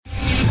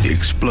The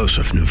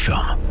explosive new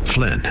film,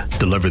 Flynn,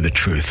 deliver the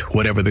truth,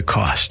 whatever the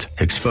cost.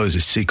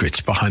 Exposes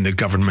secrets behind the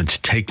government's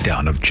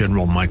takedown of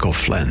General Michael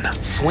Flynn.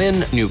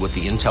 Flynn knew what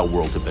the intel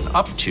world had been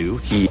up to.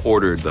 He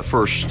ordered the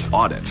first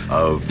audit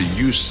of the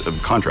use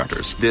of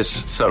contractors.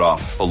 This set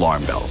off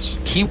alarm bells.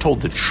 He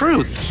told the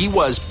truth. He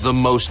was the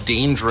most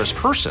dangerous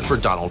person for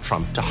Donald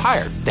Trump to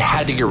hire. They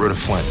had to get rid of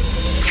Flynn.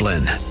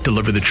 Flynn,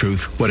 deliver the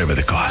truth, whatever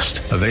the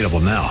cost. Available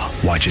now.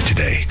 Watch it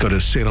today. Go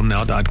to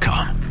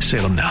salemnow.com.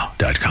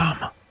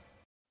 salemnow.com.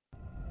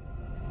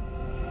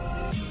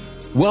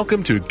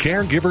 Welcome to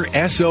Caregiver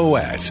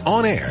SOS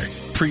On Air,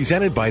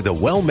 presented by the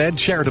WellMed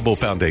Charitable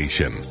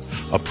Foundation,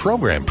 a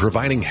program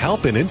providing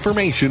help and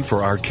information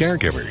for our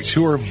caregivers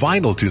who are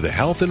vital to the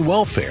health and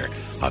welfare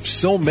of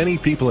so many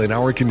people in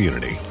our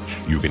community.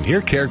 You can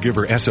hear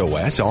Caregiver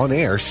SOS On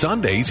Air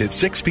Sundays at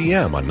 6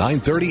 p.m. on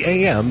 9:30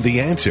 a.m. The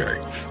Answer.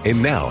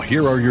 And now,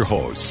 here are your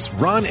hosts,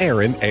 Ron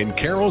Aaron and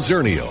Carol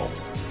Zernial.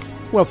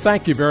 Well,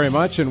 thank you very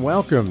much, and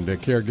welcome to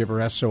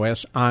Caregiver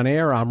SOS On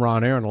Air. I'm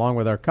Ron Aaron, along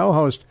with our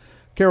co-host,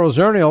 Carol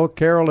Zernial.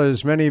 Carol,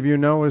 as many of you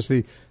know, is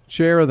the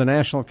chair of the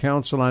National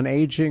Council on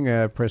Aging,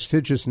 a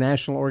prestigious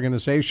national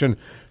organization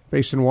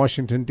based in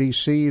Washington,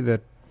 D.C.,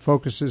 that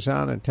focuses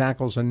on and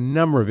tackles a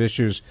number of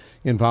issues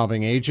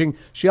involving aging.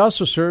 She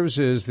also serves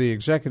as the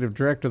executive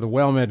director of the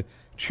WellMed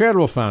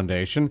Charitable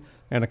Foundation,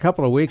 and a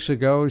couple of weeks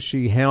ago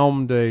she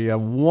helmed a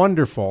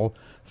wonderful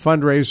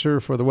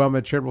fundraiser for the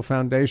WellMed Charitable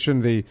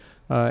Foundation, the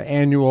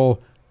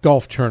annual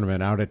golf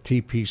tournament out at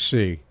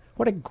TPC.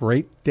 What a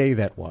great day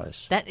that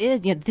was. That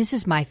is, this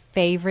is my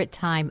favorite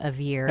time of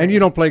year. And you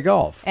don't play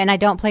golf. And I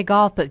don't play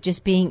golf, but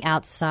just being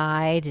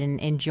outside and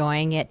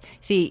enjoying it.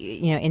 See,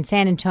 in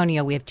San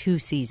Antonio, we have two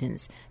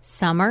seasons,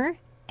 summer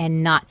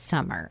and not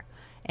summer.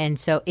 And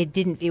so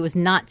it was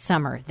not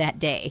summer that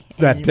day.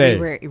 That day.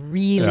 We were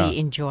really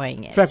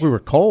enjoying it. In fact, we were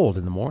cold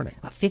in the morning.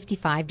 About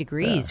 55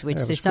 degrees, which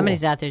there's cool.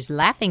 Somebody's out there's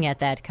laughing at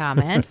that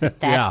comment.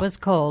 That was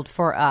cold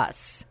for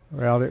us.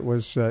 Well, it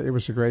was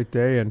a great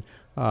day, and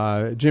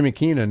Jimmy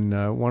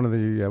Keenan, one of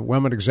the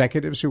WellMed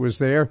executives who was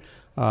there,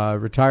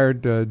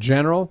 retired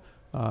general,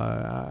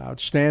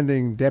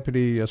 outstanding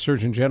deputy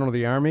surgeon general of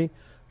the Army.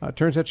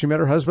 Turns out she met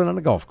her husband on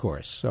a golf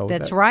course. So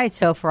that's right.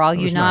 So for all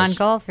you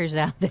non-golfers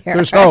out there,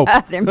 there's hope.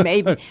 There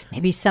may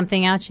be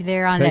something out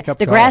there on Take that. up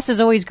The golf. grass is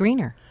always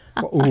greener.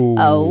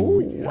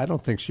 Oh, I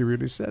don't think she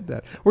really said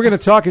that. We're going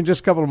to talk in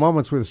just a couple of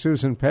moments with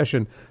Susan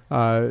Peshin.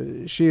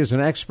 She is an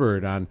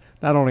expert on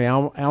not only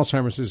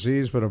Alzheimer's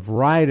disease, but a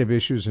variety of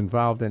issues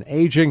involved in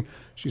aging.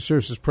 She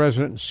serves as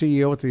president and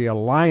CEO at the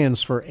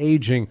Alliance for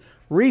Aging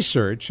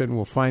Research, and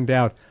we'll find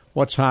out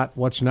what's hot,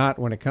 what's not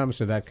when it comes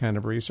to that kind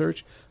of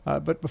research.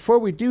 But before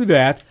we do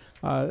that,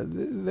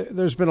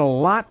 there's been a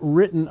lot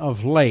written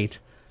of late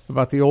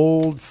about the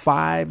old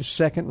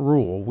 5-second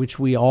rule, which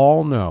we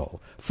all know.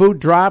 Food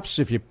drops.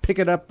 If you pick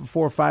it up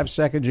before 5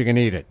 seconds, you can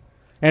eat it.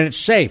 And it's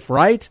safe,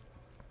 right?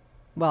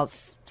 Well,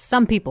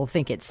 some people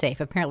think it's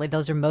safe. Apparently,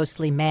 those are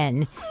mostly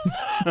men.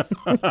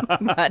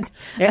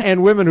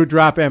 and women who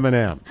drop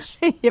M&Ms.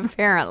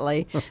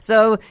 Apparently.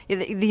 So,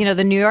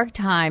 the New York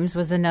Times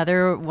was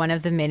another one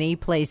of the many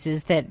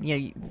places that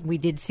we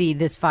did see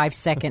this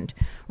 5-second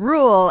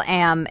rule.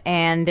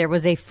 And there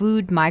was a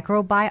food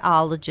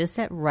microbiologist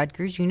at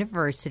Rutgers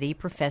University,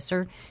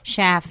 Professor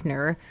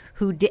Schaffner,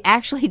 who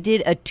actually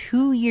did a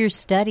 2-year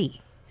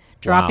study.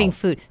 Dropping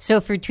food. So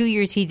for 2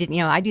 years he did.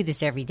 I do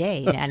this every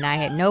day,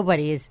 and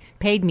nobody has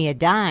paid me a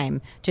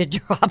dime to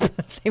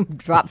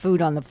drop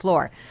food on the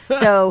floor.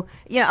 So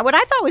what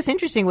I thought was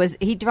interesting was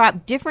he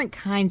dropped different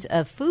kinds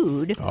of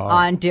food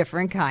on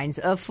different kinds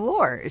of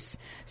floors.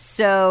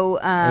 So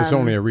as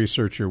only a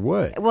researcher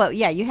would. Well,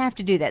 yeah, you have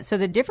to do that. So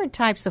the different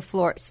types of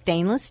floor,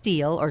 stainless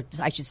steel, or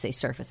I should say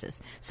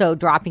surfaces. So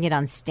dropping it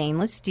on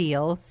stainless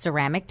steel,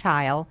 ceramic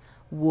tile,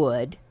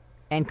 wood,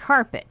 and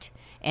carpet.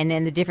 And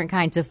then the different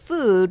kinds of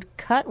food,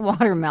 cut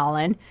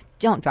watermelon.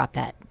 Don't drop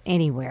that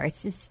anywhere.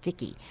 It's just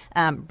sticky.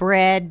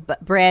 Buttered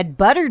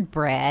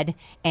bread,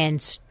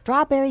 and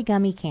strawberry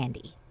gummy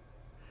candy.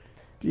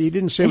 He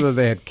didn't say whether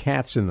they had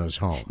cats in those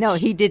homes. No,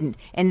 he didn't.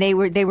 And they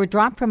were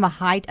dropped from a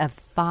height of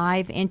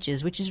 5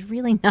 inches, which is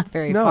really not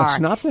very far. No, it's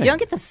nothing. You don't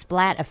get the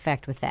splat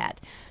effect with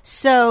that.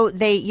 So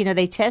they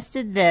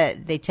tested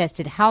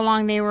how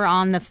long they were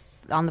on the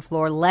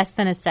floor, less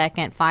than a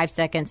second, 5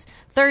 seconds,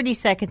 30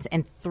 seconds,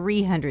 and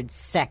 300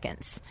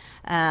 seconds.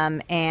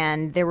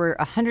 And there were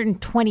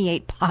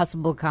 128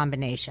 possible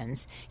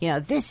combinations.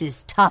 This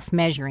is tough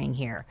measuring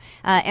here.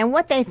 And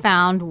what they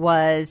found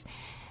was,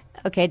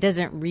 okay, it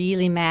doesn't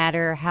really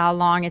matter how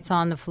long it's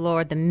on the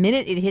floor. The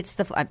minute it hits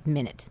the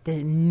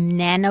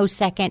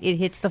nanosecond it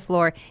hits the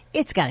floor,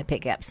 it's got to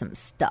pick up some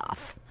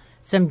stuff.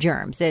 Some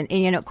germs.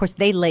 And, of course,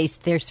 they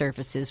laced their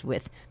surfaces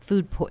with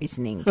food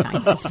poisoning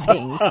kinds of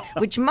things,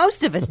 which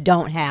most of us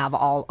don't have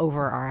all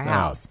over our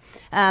house.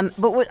 But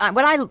what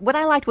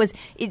I liked was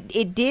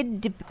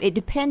it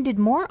depended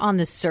more on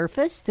the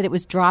surface that it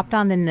was dropped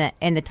on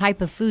and the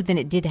type of food than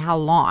it did how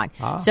long.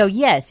 So,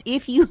 yes,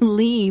 if you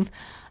leave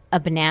a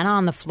banana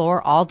on the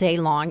floor all day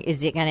long,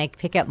 is it going to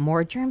pick up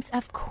more germs?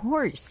 Of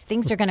course.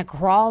 Things are going to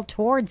crawl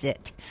towards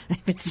it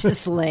if it's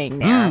just laying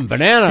there.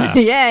 Banana.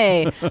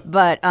 Yay.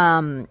 But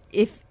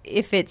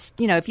if it's,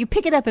 if you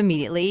pick it up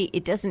immediately,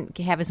 it doesn't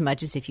have as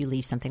much as if you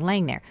leave something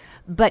laying there.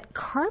 But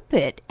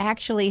carpet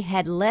actually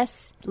had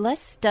less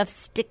stuff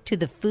stick to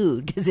the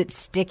food because it's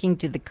sticking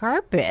to the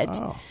carpet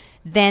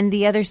than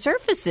the other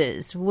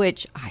surfaces,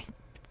 which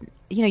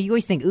you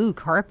always think, ooh,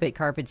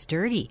 carpet's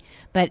dirty.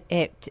 But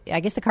I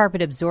guess the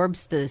carpet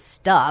absorbs the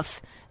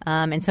stuff,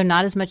 and so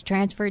not as much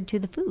transferred to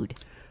the food.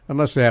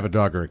 Unless they have a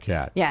dog or a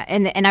cat. Yeah,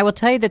 and I will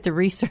tell you that the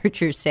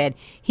researchers said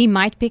he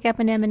might pick up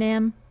an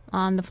M&M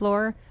on the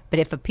floor, but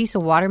if a piece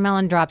of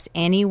watermelon drops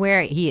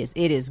anywhere, it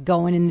is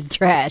going in the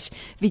trash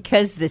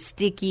because the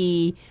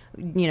sticky,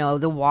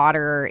 the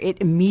water, it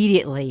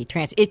immediately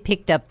it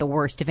picked up the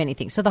worst of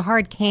anything. So the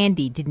hard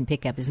candy didn't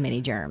pick up as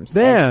many germs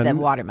as the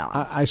watermelon.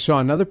 I saw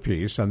another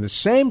piece on the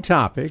same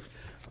topic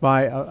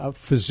by a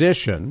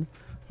physician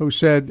who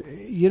said,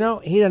 he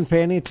doesn't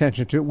pay any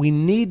attention to it. We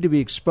need to be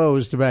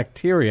exposed to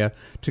bacteria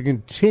to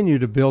continue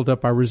to build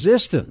up our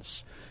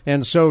resistance.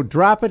 And so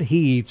drop it,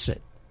 he eats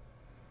it.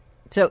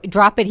 So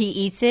drop it, he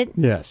eats it?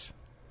 Yes.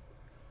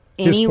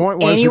 His point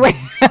was anywhere?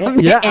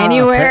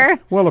 Anywhere?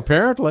 Well,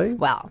 apparently.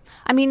 Well,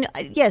 I mean,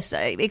 yes,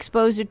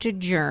 exposure to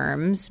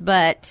germs,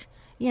 but,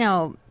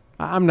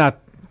 I'm not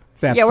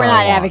that we're far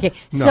not along. advocating.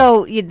 No.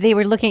 So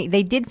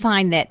they did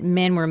find that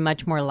men were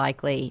much more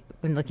likely,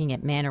 when looking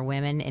at men or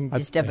women, and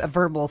just a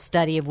verbal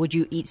study of would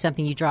you eat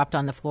something you dropped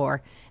on the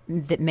floor,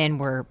 that men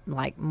were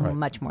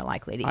much more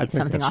likely to eat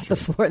something off the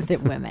floor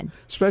than women.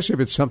 Especially if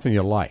it's something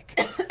you like.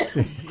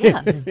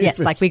 Yes,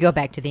 like we go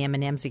back to the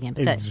M&Ms again.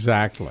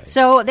 Exactly.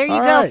 So there you go,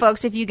 right,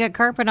 folks. If you got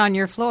carpet on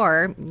your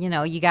floor,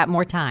 you got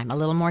more time, a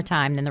little more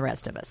time than the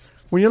rest of us.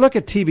 When you look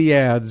at TV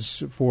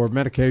ads for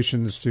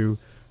medications to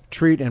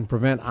treat and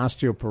prevent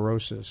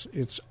osteoporosis,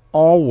 it's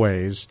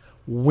always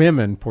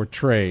women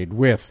portrayed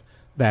with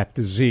that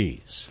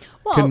disease.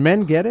 Well, can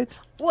men get it?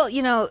 Well,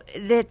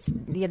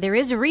 there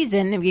is a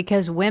reason,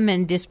 because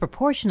women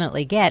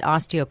disproportionately get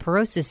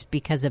osteoporosis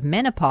because of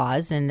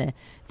menopause and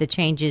the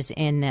changes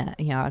in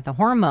the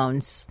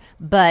hormones.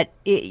 But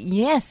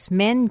yes,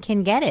 men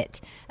can get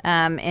it,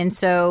 and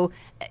so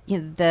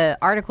the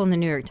article in the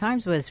New York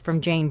Times was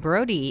from Jane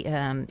Brody,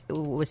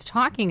 was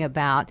talking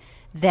about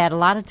that a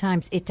lot of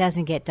times it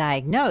doesn't get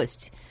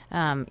diagnosed.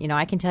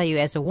 I can tell you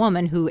as a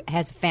woman who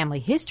has a family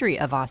history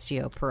of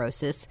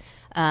osteoporosis.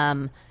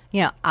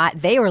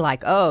 They were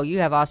like, "Oh, you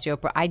have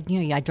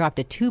osteoporosis." I dropped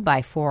a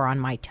 2x4 on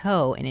my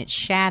toe and it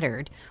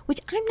shattered, which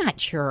I'm not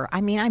sure.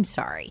 I mean, I'm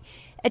sorry.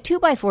 A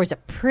 2x4 is a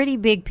pretty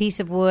big piece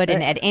of wood,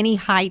 and at any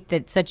height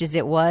such as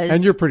it was,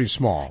 and you're pretty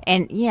small.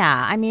 And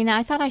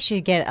I thought I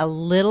should get a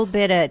little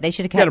bit they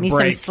should have cut me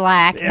some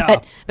slack,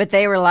 but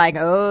they were like,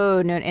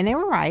 "Oh no," and they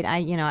were right.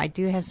 I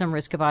do have some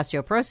risk of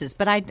osteoporosis,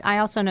 but I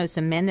also know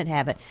some men that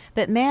have it.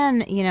 But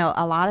men,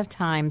 a lot of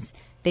times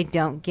they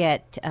don't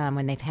get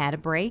when they've had a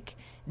break.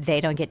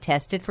 They don't get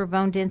tested for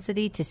bone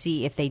density to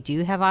see if they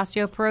do have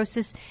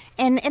osteoporosis.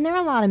 And there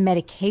are a lot of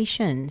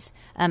medications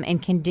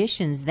and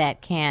conditions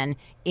that can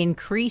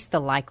increase the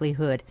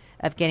likelihood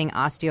of getting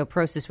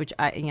osteoporosis, which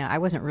I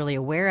wasn't really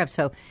aware of.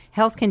 So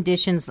health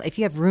conditions, if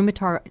you have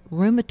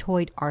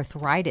rheumatoid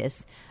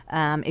arthritis,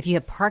 if you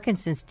have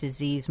Parkinson's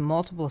disease,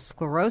 multiple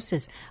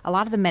sclerosis, a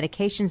lot of the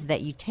medications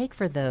that you take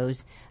for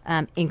those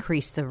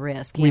increase the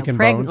risk. Weaken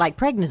bones. Like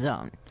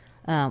prednisone.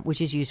 Which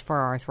is used for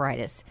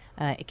arthritis,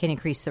 it can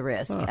increase the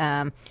risk.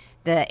 The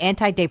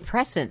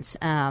antidepressants,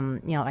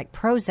 like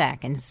Prozac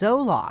and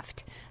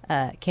Zoloft,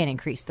 can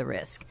increase the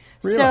risk.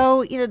 Really?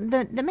 So,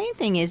 the main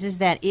thing is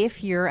that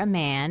if you're a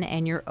man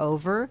and you're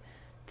over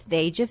the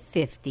age of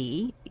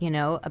 50,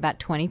 about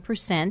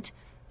 20%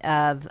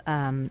 of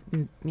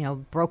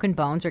broken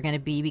bones are going to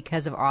be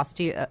because of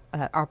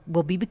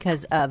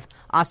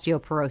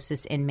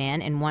osteoporosis in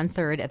men, and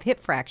 1/3 of hip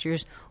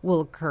fractures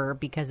will occur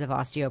because of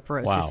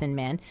osteoporosis in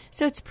men.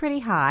 So it's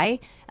pretty high.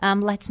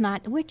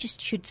 We just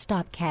should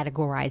stop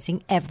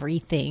categorizing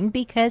everything,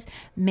 because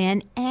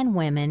men and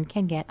women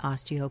can get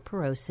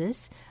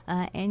osteoporosis,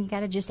 and you got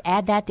to just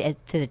add that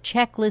to the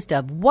checklist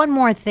of one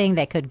more thing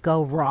that could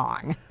go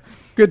wrong.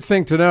 Good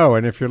thing to know.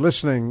 And if you're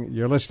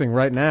listening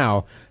right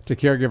now to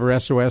Caregiver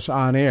SOS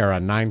On Air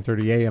on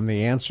 9:30 a.m.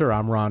 The Answer.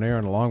 I'm Ron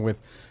Aaron, along with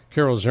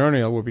Carol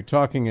Zernial. We'll be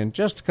talking in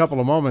just a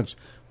couple of moments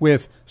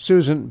with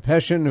Susan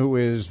Peshin, who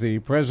is the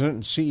president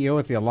and CEO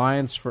at the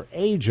Alliance for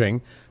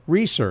Aging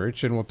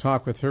Research, and we'll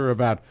talk with her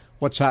about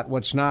what's hot,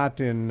 what's not,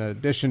 in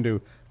addition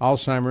to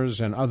Alzheimer's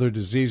and other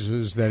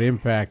diseases that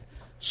impact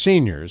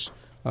seniors.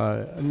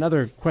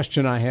 Another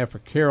question I have for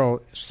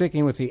Carol,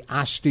 sticking with the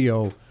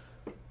osteo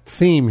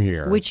theme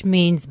here, which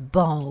means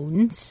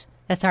bones.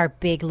 That's our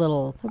big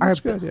little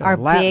Latin.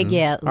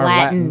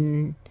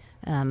 Latin.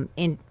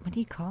 In what do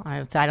you call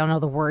it? I don't know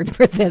the word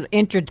for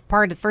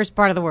the first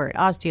part of the word,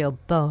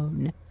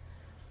 osteobone.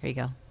 There you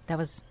go. That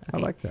was okay.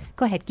 I like that.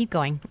 Go ahead, keep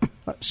going.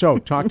 So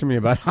talk to me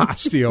about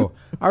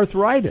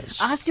osteoarthritis.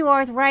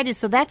 Osteoarthritis.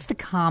 So that's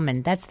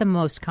the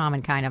most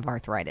common kind of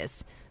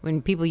arthritis.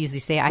 When people usually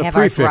say, "I have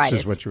prefix arthritis,"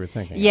 is what you were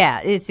thinking.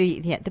 Yeah, it's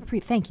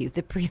thank you.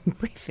 The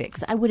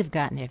prefix. I would have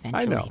gotten there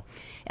eventually.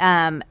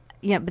 I know.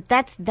 But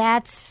that's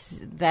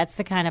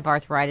the kind of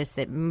arthritis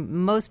that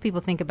most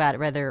people think about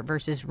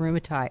versus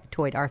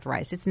rheumatoid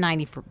arthritis. It's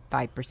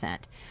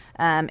 95%,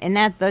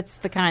 and that's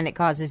the kind that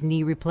causes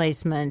knee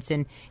replacements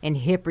and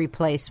hip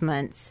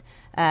replacements.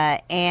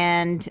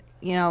 And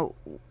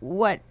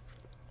what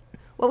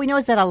we know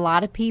is that a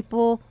lot of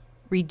people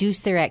reduce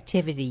their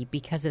activity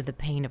because of the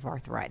pain of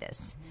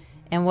arthritis,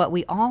 and what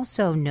we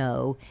also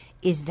know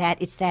is that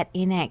it's that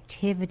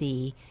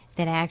inactivity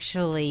that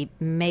actually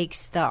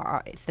makes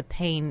the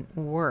pain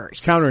worse.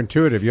 It's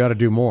counterintuitive. You ought to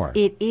do more.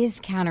 It is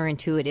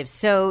counterintuitive.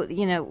 So,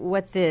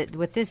 what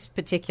this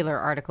particular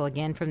article,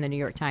 again, from the New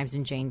York Times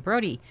and Jane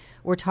Brody,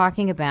 we're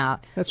talking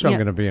about. That's what I'm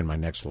going to be in my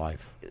next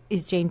life.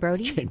 Is Jane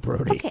Brody? Jane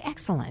Brody. Okay,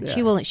 excellent.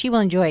 Yeah. She will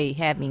enjoy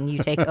having you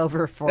take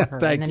over for her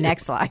in the you.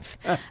 next life.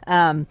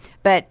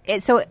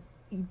 So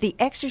the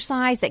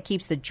exercise that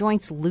keeps the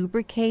joints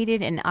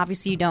lubricated, and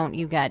obviously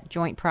you've got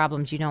joint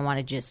problems, you don't want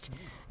to just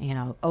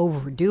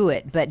overdo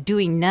it, but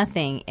doing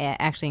nothing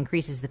actually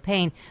increases the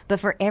pain. But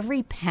for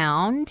every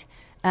pound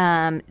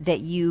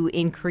that you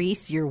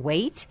increase your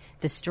weight,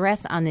 the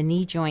stress on the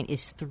knee joint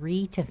is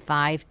 3 to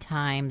 5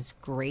 times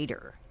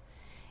greater.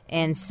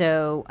 And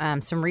so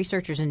some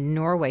researchers in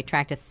Norway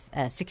tracked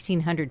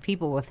 1,600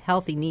 people with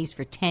healthy knees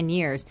for 10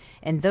 years,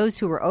 and those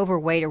who were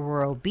overweight or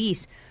were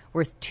obese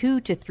were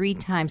 2 to 3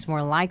 times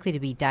more likely to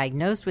be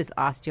diagnosed with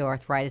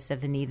osteoarthritis of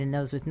the knee than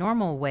those with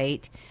normal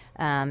weight.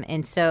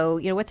 And so,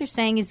 what they're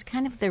saying is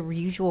kind of the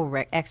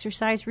usual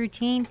exercise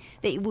routine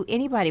that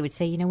anybody would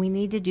say, we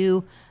need to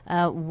do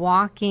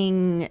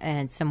walking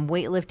and some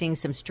weightlifting,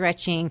 some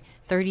stretching,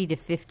 30 to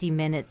 50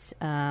 minutes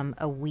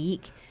a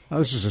week. Now,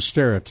 this is a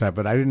stereotype,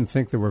 but I didn't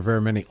think there were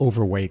very many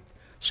overweight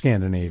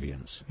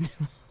Scandinavians.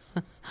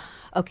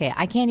 Okay,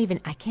 I can't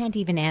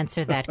even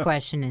answer that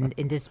question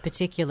in this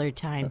particular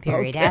time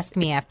period. Okay. Ask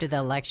me after the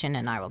election,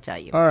 and I will tell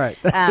you. All right.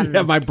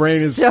 My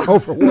brain is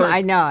overworked.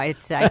 I know. I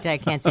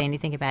can't say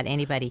anything about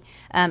anybody.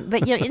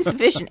 But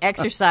insufficient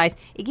exercise,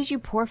 it gives you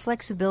poor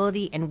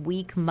flexibility and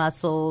weak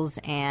muscles.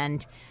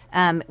 And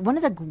one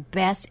of the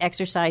best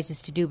exercises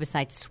to do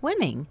besides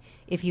swimming,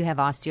 if you have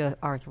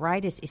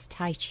osteoarthritis, is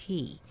Tai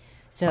Chi.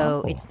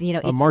 So it's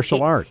it's a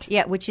martial art.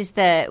 Yeah, which is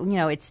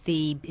it's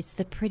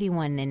the pretty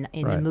one in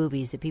right. the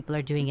movies that people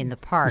are doing in the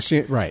park.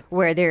 Right.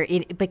 Where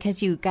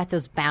because you got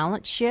those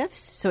balance shifts,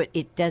 so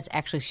it does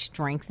actually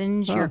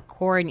strengthens your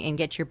core and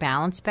get your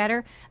balance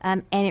better,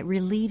 and it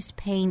relieves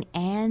pain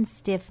and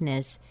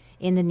stiffness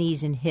in the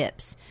knees and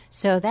hips.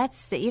 So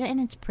that's and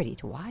it's pretty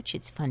to watch.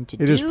 It's fun to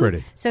do. It is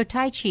pretty. So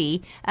Tai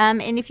Chi,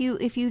 and if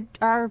you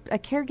are a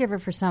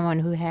caregiver for someone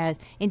who has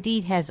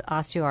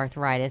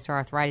osteoarthritis or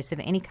arthritis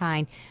of any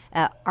kind,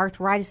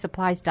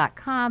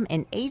 arthritissupplies.com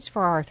and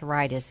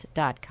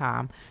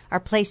AidesForArthritis.com are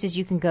places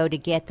you can go to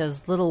get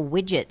those little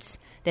widgets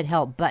that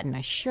help button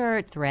a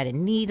shirt, thread a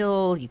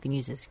needle. You can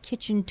use as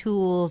kitchen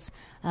tools,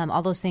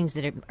 all those things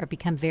that are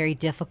become very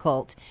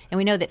difficult. And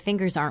we know that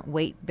fingers aren't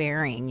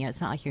weight-bearing. It's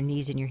not like your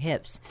knees and your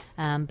hips.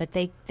 But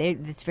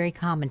it's very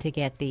common to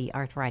get the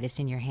arthritis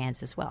in your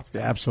hands as well. So,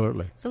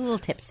 absolutely. So little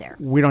tips there.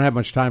 We don't have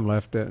much time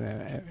left,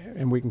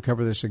 and we can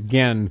cover this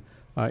again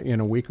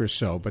in a week or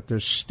so. But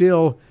there's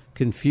still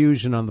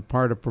confusion on the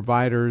part of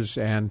providers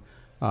and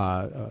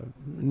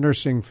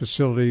nursing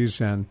facilities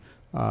and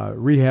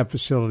rehab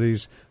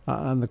facilities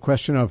on the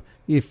question of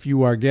if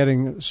you are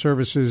getting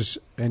services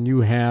and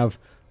you're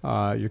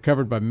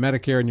covered by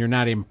Medicare and you're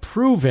not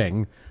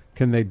improving,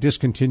 can they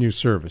discontinue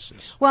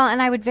services? Well,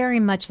 and I would very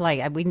much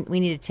we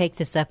need to take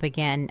this up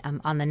again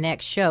on the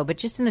next show, but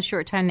just in the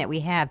short time that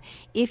we have,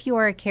 if you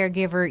are a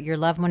caregiver, your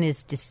loved one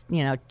is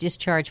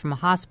discharged from a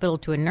hospital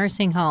to a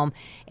nursing home,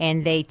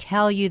 and they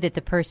tell you that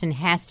the person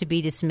has to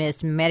be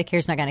dismissed,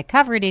 Medicare's not going to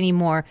cover it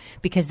anymore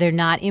because they're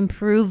not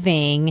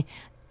improving.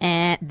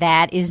 And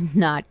that is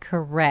not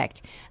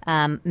correct.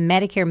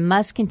 Medicare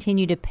must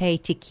continue to pay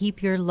to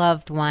keep your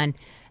loved one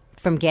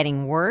from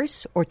getting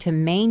worse or to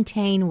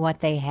maintain what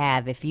they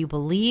have. If you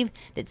believe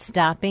that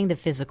stopping the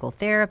physical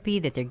therapy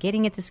that they're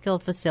getting at the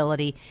skilled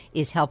facility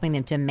is helping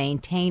them to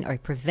maintain or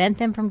prevent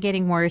them from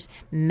getting worse,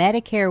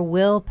 Medicare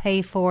will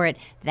pay for it.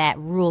 That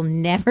rule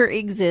never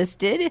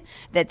existed,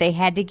 that they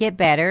had to get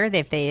better,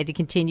 that they had to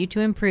continue to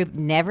improve,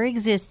 never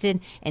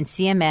existed. And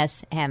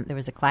CMS, there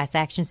was a class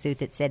action suit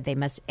that said they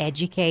must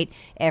educate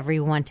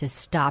everyone to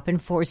stop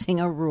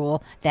enforcing a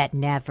rule that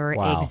never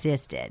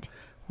existed.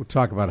 We'll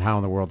talk about how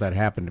in the world that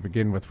happened to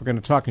begin with. We're going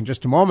to talk in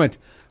just a moment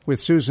with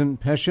Susan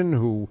Peshin,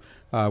 who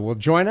will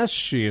join us.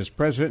 She is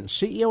president and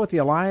CEO at the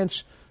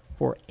Alliance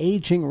for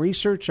Aging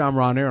Research. I'm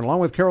Ron Aaron,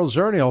 along with Carol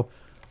Zernial,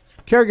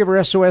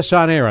 Caregiver SOS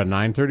on air at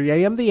 9:30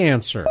 a.m. The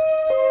Answer.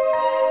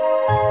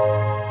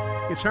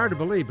 It's hard to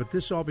believe, but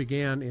this all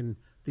began in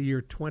the year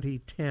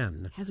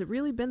 2010. Has it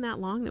really been that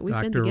long that we've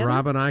been Dr. together?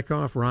 Robin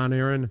Eichhoff, Ron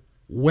Aaron,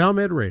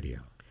 WellMed Radio.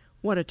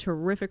 What a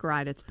terrific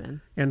ride it's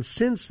been. And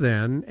since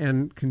then,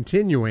 and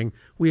continuing,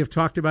 we have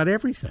talked about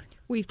everything.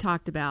 We've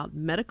talked about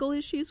medical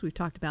issues, we've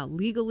talked about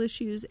legal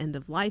issues,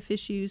 end-of-life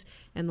issues,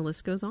 and the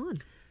list goes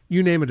on.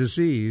 You name a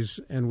disease,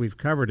 and we've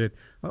covered it,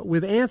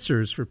 with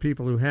answers for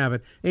people who have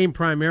it, aimed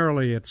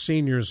primarily at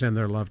seniors and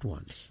their loved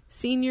ones.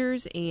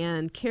 Seniors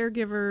and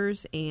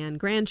caregivers and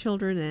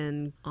grandchildren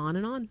and on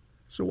and on.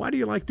 So why do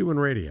you like doing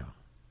radio?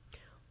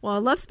 Well, I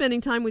love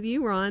spending time with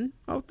you, Ron.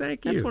 Oh,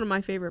 thank you. That's one of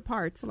my favorite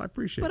parts. Well, I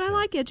appreciate that. But I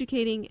like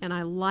educating, and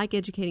I like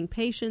educating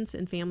patients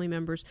and family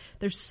members.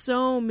 There's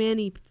so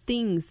many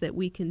things that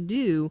we can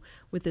do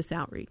with this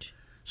outreach.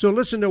 So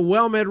listen to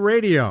WellMed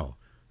Radio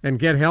and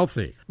get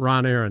healthy.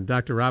 Ron Aaron,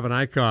 Dr. Robin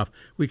Eichhoff.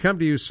 We come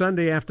to you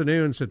Sunday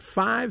afternoons at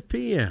 5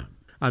 p.m.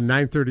 on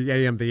 9:30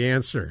 a.m. The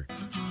Answer.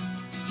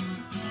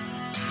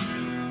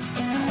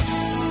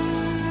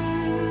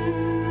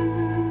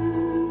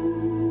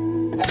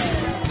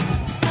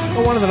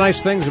 Well, one of the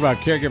nice things about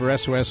Caregiver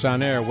SOS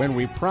On Air, when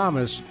we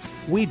promise,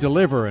 we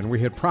deliver. And we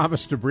had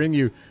promised to bring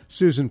you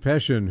Susan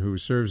Peshin, who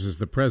serves as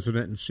the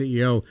president and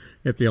CEO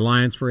at the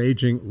Alliance for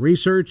Aging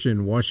Research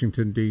in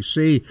Washington,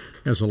 D.C.,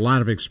 has a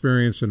lot of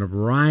experience in a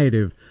variety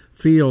of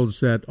fields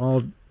that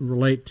all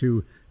relate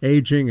to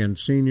aging and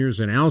seniors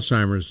and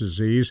Alzheimer's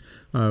disease.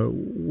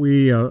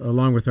 We,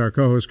 along with our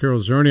co-host Carol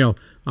Zernial,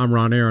 I'm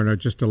Ron Aaron, are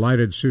just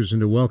delighted,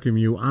 Susan, to welcome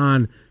you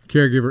on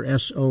Caregiver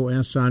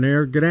SOS On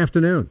Air. Good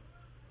afternoon.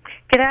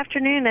 Good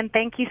afternoon, and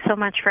thank you so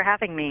much for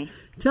having me.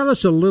 Tell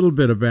us a little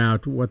bit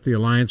about what the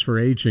Alliance for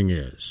Aging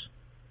is.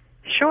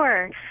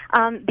 Sure.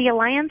 The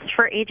Alliance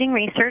for Aging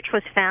Research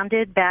was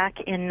founded back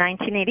in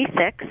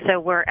 1986,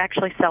 so we're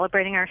actually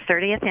celebrating our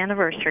 30th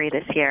anniversary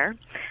this year,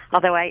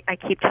 although I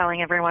keep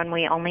telling everyone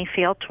we only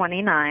feel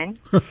 29.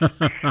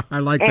 I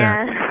like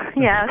that.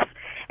 Yes.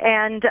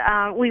 And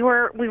we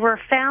were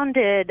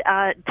founded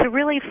to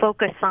really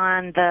focus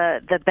on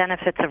the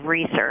benefits of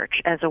research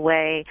as a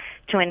way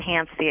to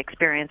enhance the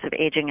experience of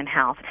aging and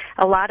health.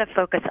 A lot of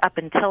focus up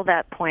until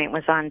that point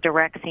was on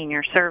direct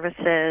senior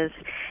services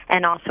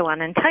and also on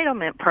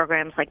entitlement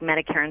programs like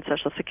Medicare and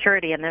Social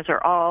Security, and those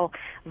are all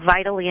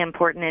vitally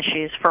important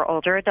issues for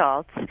older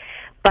adults.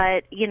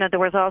 But, you know, there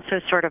was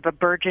also sort of a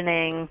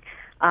burgeoning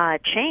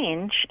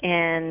change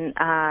in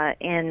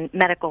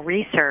medical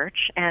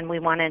research, and we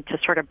wanted to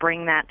sort of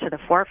bring that to the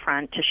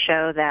forefront to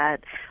show that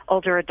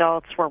older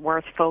adults were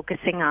worth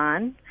focusing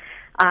on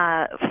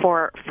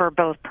for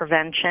both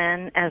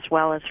prevention as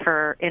well as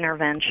for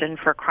intervention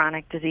for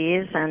chronic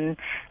disease and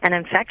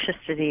infectious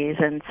disease.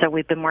 And so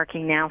we've been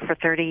working now for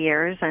 30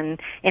 years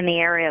and in the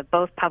area of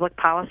both public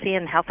policy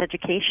and health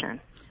education.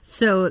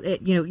 So,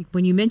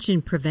 when you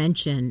mention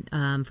prevention,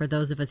 for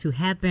those of us who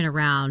have been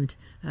around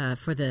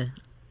for the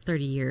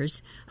 30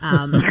 years.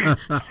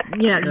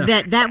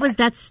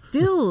 That's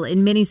still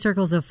in many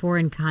circles a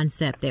foreign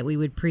concept that we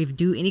would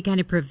do any kind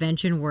of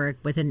prevention work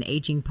with an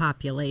aging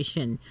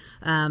population.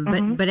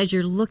 But as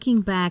you're looking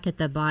back at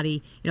the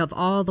body, of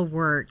all the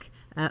work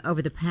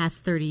over the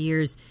past 30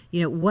 years,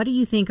 what do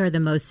you think are the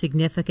most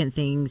significant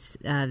things,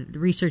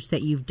 research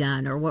that you've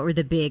done, or what were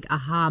the big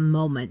aha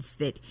moments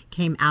that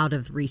came out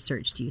of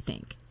research, do you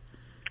think?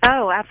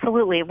 Oh,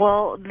 absolutely.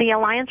 Well, the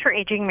Alliance for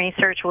Aging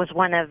Research was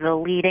one of the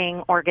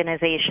leading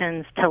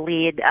organizations to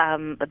lead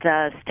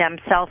the stem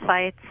cell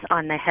sites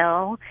on the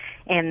Hill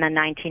in the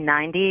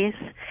 1990s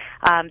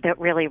that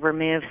really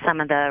removed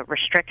some of the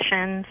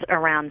restrictions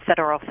around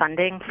federal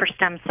funding for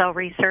stem cell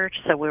research.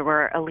 So we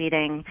were a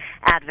leading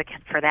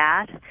advocate for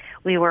that.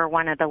 We were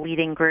one of the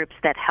leading groups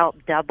that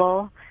helped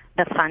double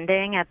the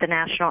funding at the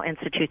National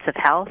Institutes of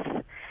Health.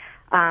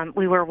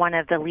 We were one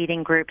of the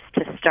leading groups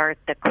to start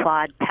the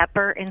Claude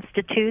Pepper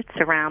Institutes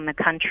around the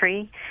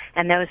country,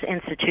 and those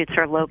institutes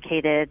are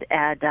located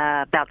at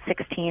about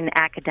 16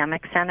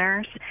 academic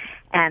centers,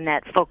 and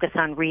that focus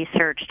on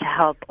research to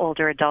help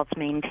older adults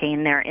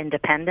maintain their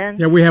independence.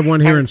 Yeah, we have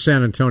one here in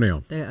San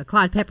Antonio. The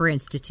Claude Pepper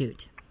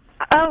Institute.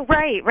 Oh,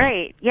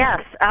 right.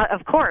 Yes,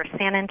 of course,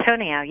 San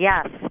Antonio,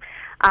 yes.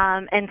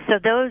 And so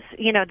those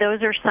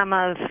are some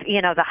of,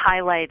 the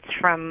highlights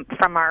from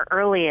our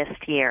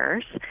earliest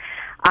years.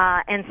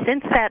 And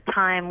since that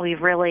time, we've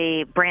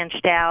really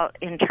branched out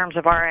in terms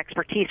of our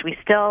expertise. We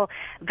still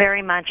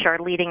very much are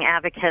leading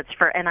advocates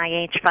for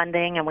NIH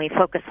funding, and we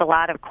focus a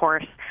lot, of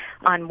course,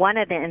 on one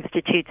of the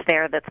institutes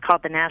there that's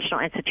called the National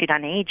Institute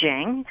on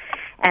Aging,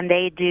 and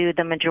they do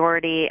the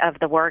majority of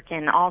the work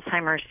in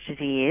Alzheimer's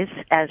disease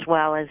as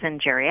well as in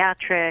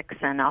geriatrics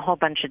and a whole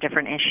bunch of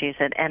different issues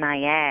at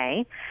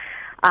NIA.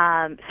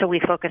 So we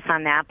focus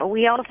on that, but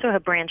we also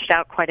have branched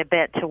out quite a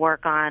bit to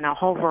work on a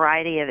whole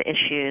variety of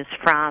issues,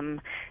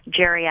 from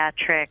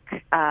geriatric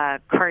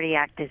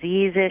cardiac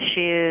disease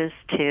issues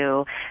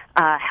to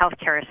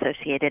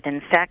healthcare-associated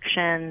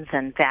infections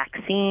and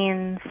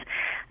vaccines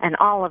and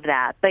all of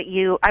that. But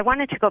I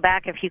wanted to go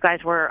back, if you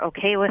guys were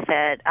okay with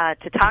it,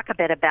 to talk a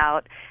bit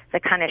about the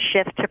kind of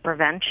shift to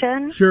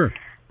prevention. Sure.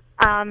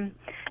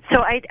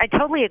 So I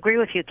totally agree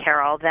with you,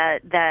 Carol,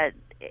 that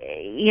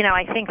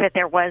I think that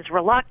there was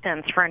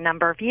reluctance for a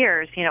number of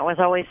years. It was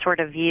always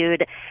sort of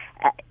viewed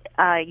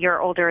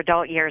your older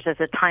adult years as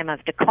a time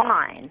of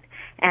decline,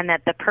 and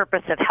that the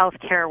purpose of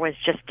healthcare was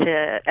just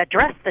to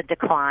address the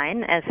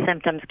decline as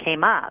symptoms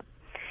came up.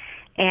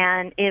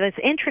 And it was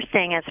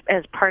interesting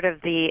as part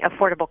of the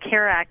Affordable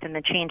Care Act and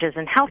the changes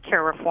in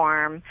healthcare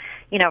reform,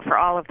 for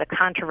all of the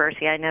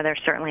controversy, I know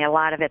there's certainly a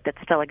lot of it that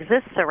still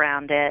exists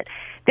around it,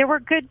 there were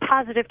good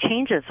positive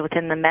changes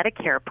within the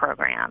Medicare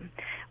program,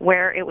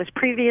 where it was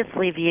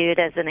previously viewed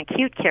as an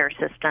acute care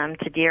system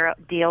to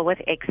deal with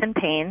aches and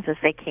pains as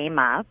they came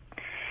up.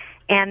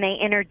 And they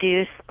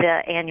introduced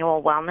the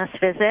annual wellness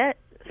visit,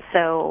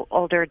 so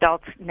older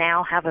adults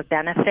now have a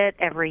benefit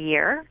every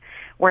year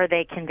where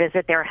they can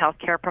visit their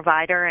healthcare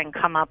provider and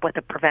come up with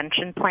a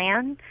prevention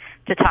plan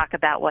to talk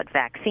about what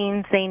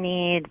vaccines they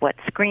need, what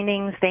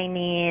screenings they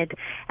need,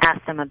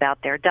 ask them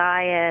about their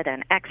diet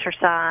and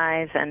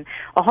exercise, and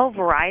a whole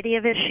variety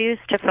of issues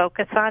to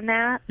focus on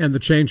that. And the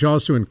change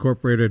also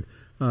incorporated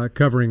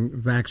covering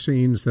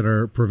vaccines that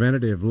are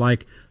preventative,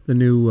 like the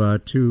new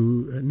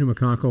two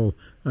pneumococcal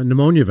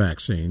pneumonia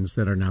vaccines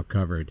that are now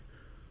covered.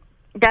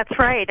 That's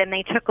right, and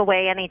they took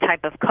away any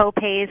type of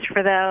co-pays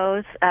for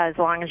those as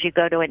long as you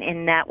go to an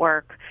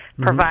in-network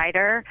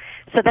provider.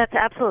 So that's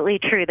absolutely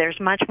true. There's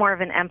much more of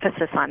an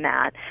emphasis on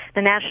that.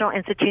 The National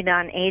Institute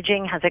on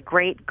Aging has a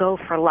great Go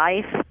for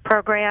Life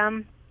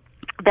program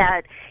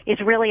that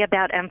is really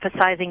about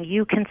emphasizing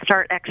you can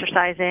start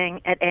exercising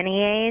at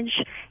any age.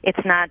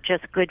 It's not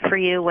just good for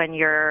you when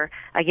you're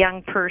a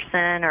young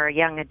person or a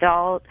young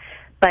adult,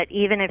 but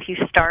even if you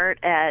start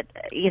at,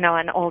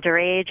 an older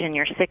age in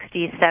your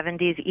 60s,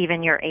 70s,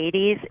 even your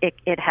 80s,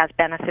 it has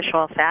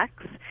beneficial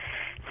effects.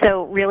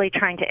 So really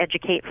trying to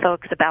educate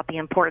folks about the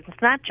importance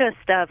not just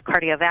of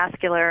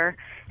cardiovascular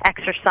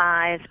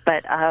exercise,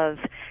 but of,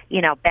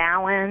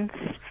 balance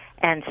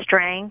and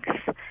strength,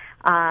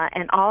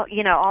 and all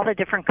the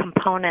different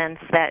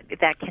components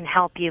that can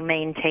help you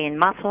maintain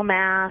muscle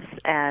mass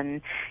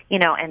and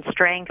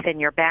strength in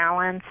your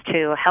balance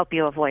to help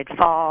you avoid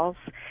falls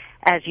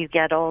as you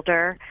get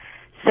older.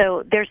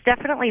 So there's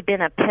definitely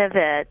been a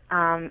pivot.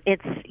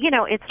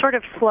 It's sort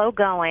of slow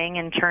going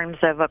in terms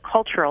of a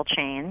cultural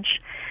change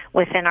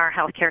within our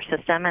healthcare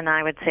system, and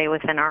I would say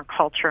within our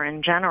culture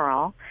in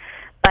general.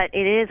 But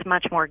it is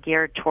much more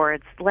geared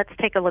towards, let's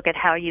take a look at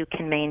how you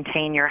can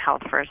maintain your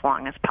health for as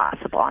long as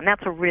possible. And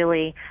that's a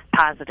really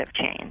positive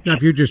change. Now,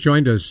 if you just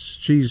joined us,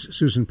 she's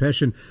Susan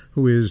Peshin,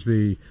 who is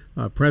the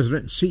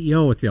president and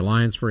CEO at the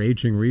Alliance for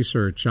Aging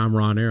Research. I'm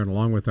Ron Aaron,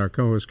 along with our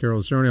co-host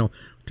Carol Zernial,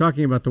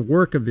 talking about the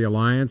work of the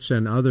Alliance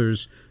and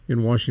others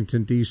in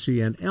Washington,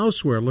 D.C. and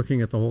elsewhere,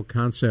 looking at the whole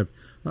concept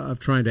of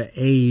trying to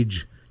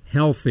age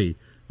healthy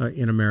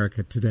in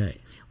America today.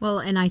 Well,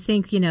 and I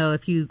think,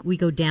 if we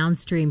go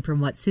downstream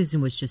from what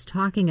Susan was just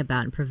talking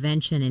about in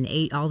prevention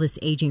and all this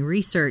aging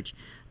research,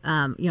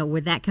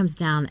 where that comes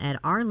down at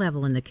our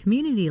level and the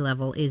community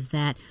level is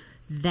that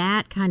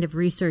kind of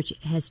research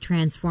has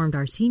transformed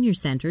our senior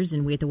centers,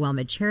 and we at the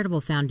WellMed Charitable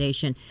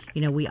Foundation,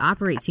 we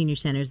operate senior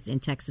centers in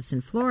Texas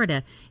and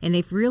Florida, and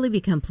they've really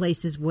become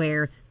places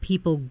where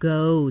people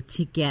go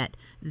to get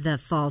the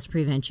falls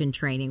prevention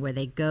training, where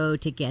they go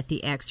to get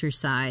the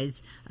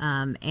exercise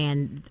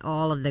and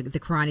all of the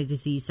chronic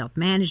disease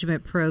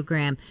self-management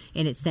program,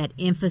 and it's that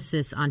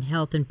emphasis on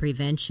health and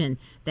prevention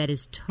that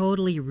has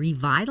totally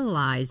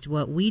revitalized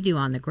what we do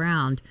on the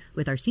ground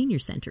with our senior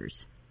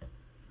centers.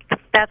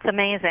 That's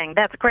amazing.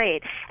 That's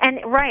great. And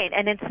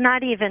it's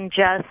not even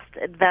just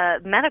the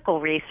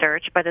medical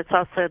research, but it's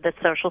also the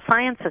social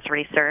sciences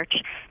research.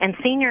 And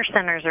senior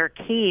centers are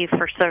key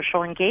for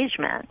social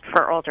engagement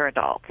for older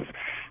adults.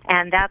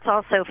 And that's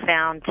also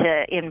found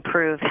to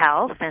improve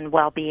health and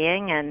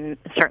well-being and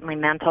certainly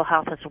mental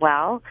health as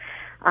well.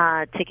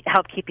 To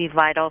help keep you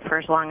vital for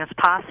as long as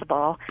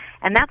possible.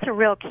 And that's a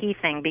real key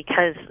thing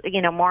because,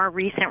 more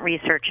recent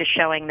research is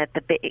showing that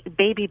the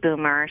baby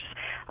boomers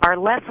are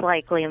less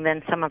likely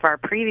than some of our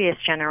previous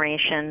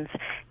generations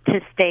to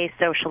stay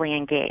socially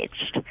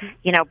engaged.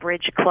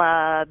 Bridge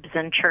clubs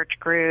and church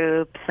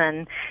groups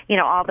and,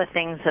 all the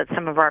things that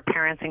some of our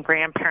parents and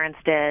grandparents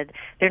did.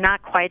 They're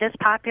not quite as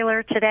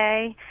popular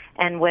today.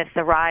 And with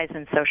the rise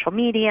in social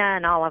media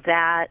and all of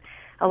that,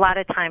 a lot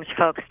of times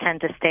folks tend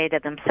to stay to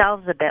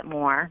themselves a bit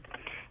more.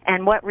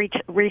 And what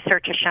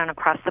research has shown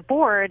across the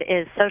board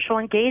is social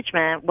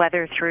engagement,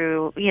 whether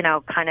through,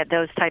 kind of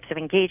those types of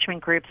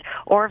engagement groups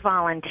or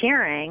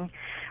volunteering,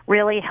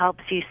 really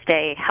helps you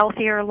stay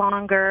healthier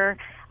longer.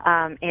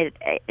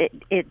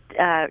 It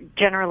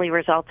generally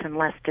results in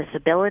less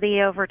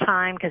disability over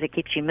time because it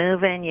keeps you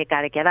moving. You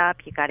got to get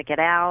up. You got to get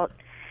out.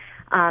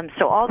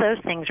 So all those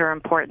things are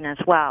important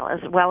as well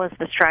as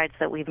the strides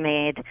that we've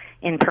made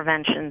in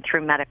prevention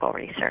through medical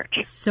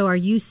research. So are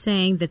you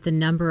saying that the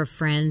number of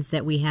friends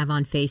that we have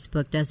on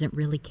Facebook doesn't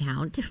really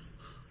count?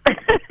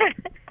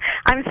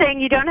 I'm saying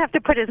you don't have to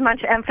put as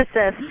much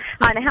emphasis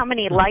on how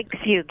many likes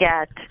you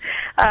get.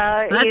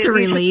 That's a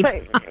relief.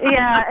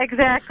 Yeah,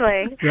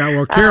 exactly. Yeah,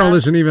 well, Carol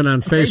isn't even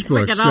on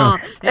Facebook. At all.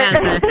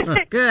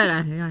 Yes, good.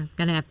 I'm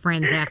going to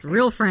have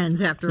real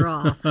friends after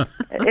all.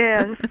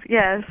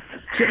 Yes.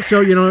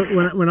 So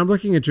when I'm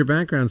looking at your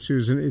background,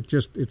 Susan,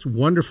 it's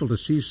wonderful to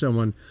see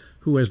someone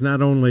who has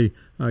not only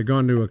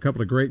gone to a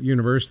couple of great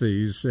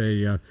universities,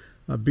 a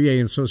BA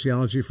in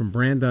sociology from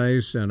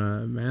Brandeis and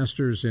a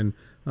master's in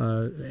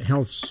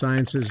health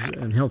sciences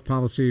and health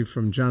policy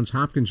from Johns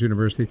Hopkins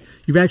University.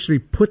 You've actually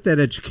put that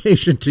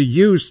education to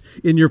use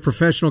in your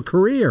professional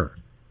career.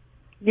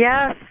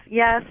 Yes,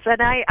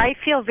 and I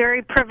feel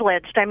very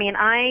privileged. I mean,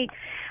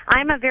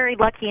 I'm a very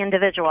lucky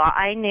individual.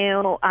 I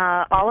knew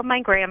all of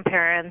my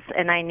grandparents,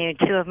 and I knew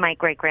two of my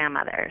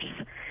great-grandmothers.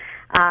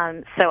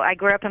 So I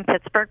grew up in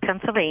Pittsburgh,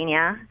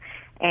 Pennsylvania,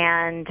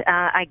 and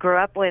I grew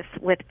up with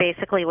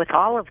basically with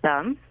all of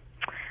them.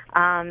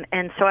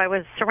 And so I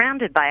was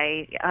surrounded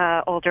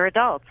by older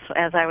adults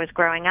as I was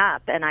growing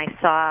up, and I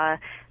saw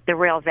the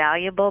real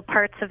valuable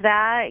parts of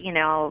that,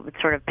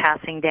 sort of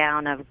passing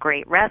down of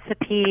great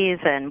recipes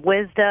and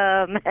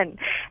wisdom and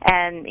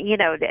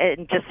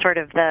and just sort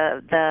of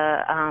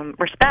the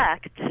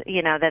respect,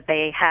 that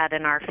they had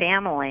in our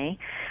family.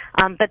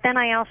 But then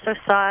I also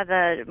saw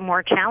the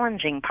more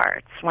challenging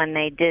parts when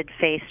they did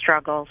face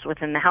struggles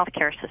within the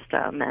healthcare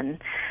system and,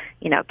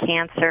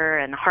 cancer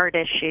and heart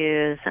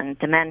issues and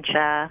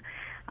dementia,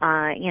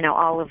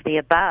 all of the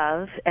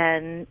above.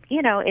 And,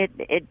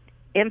 it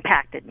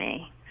impacted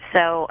me.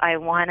 So I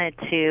wanted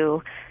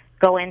to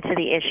go into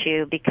the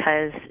issue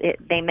because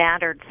they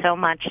mattered so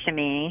much to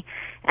me,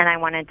 and I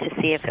wanted to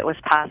see if it was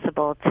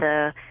possible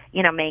to,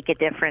 make a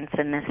difference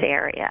in this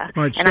area.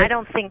 Right, and I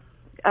don't think...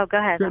 Oh, go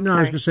ahead. I was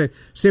going to say,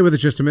 stay with us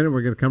just a minute.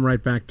 We're going to come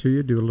right back to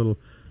you, do a little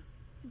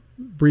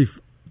brief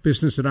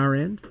business at our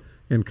end,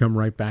 and come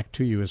right back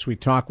to you as we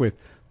talk with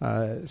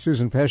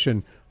Susan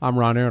Peshin. I'm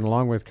Ron Aaron,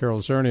 along with Carol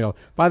Zernial.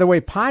 By the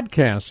way,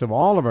 podcasts of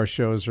all of our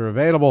shows are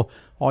available.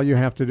 All you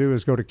have to do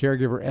is go to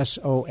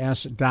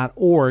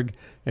caregiversos.org,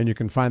 and you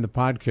can find the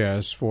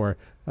podcasts for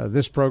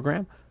this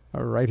program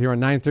right here on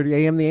 9:30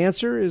 a.m. The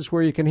Answer is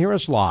where you can hear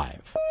us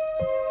live.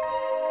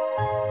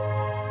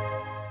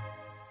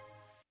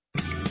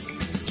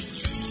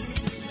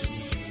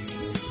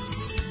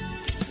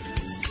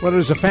 Well, it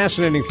is a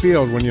fascinating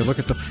field when you look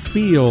at the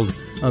field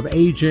of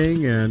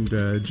aging and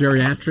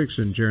geriatrics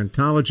and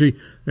gerontology,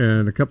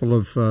 and a couple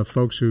of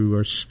folks who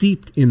are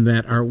steeped in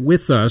that are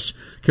with us.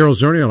 Carol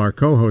Zernial, our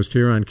co-host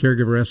here on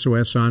Caregiver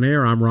SOS On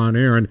Air. I'm Ron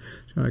Aaron.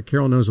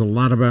 Carol knows a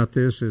lot about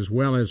this, as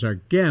well as our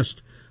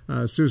guest,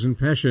 Susan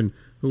Peshin,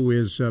 who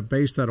is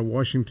based out of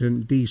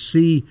Washington,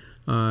 D.C.,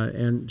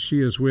 and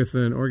she is with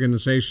an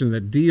organization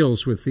that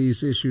deals with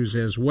these issues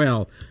as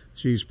well.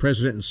 She's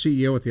president and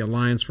CEO at the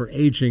Alliance for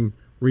Aging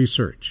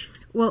Research.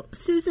 Well,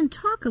 Susan,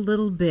 talk a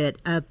little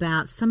bit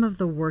about some of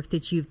the work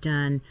that you've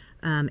done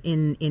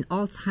in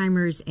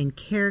Alzheimer's and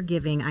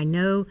caregiving. I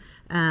know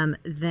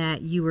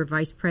that you were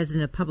vice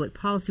president of public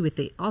policy with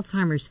the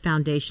Alzheimer's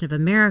Foundation of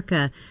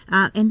America,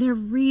 and they're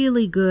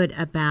really good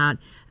about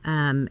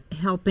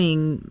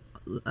helping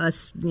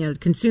us,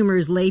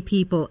 consumers, lay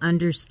people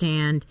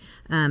understand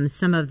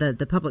some of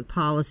the public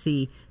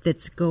policy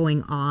that's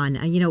going on.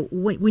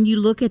 When you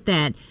look at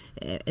that,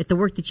 at the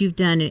work that you've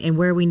done and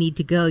where we need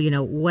to go,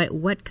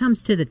 what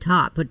comes to the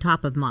top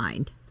of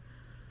mind?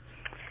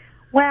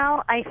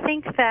 Well, I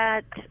think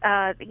that,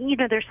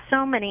 there's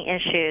so many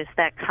issues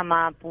that come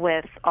up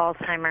with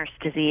Alzheimer's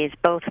disease,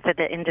 both for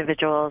the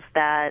individuals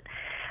that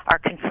are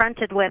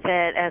confronted with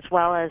it as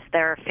well as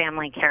their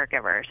family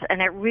caregivers.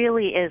 And it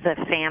really is a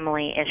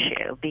family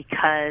issue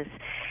because,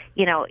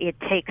 it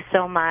takes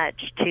so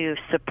much to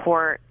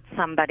support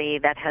somebody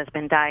that has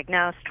been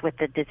diagnosed with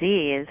the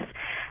disease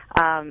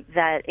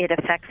that it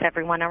affects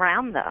everyone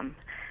around them.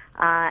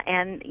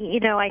 And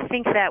I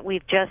think that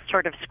we've just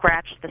sort of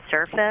scratched the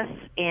surface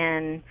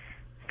in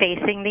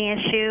facing the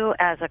issue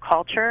as a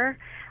culture.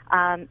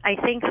 I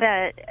think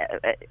that,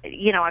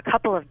 a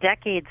couple of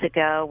decades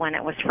ago when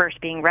it was first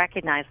being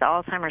recognized, the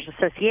Alzheimer's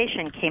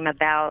Association came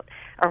about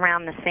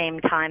around the same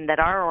time that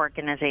our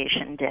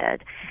organization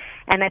did.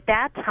 And at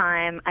that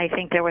time, I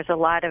think there was a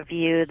lot of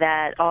view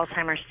that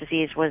Alzheimer's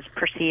disease was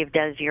perceived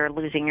as you're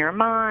losing your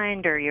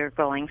mind or you're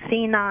going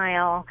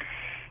senile.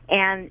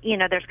 And,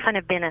 there's kind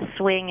of been a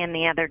swing in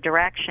the other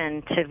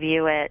direction to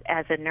view it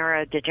as a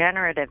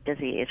neurodegenerative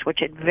disease,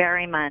 which it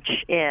very much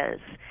is.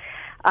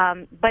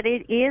 But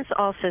it is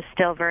also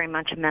still very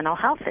much a mental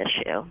health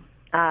issue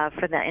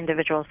for the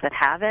individuals that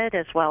have it,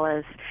 as well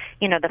as,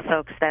 the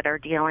folks that are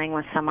dealing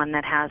with someone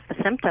that has the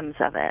symptoms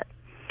of it.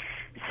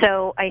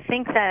 So I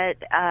think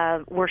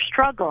that we're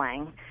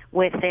struggling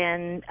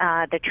within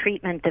the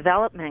treatment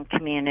development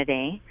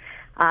community.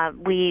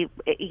 We,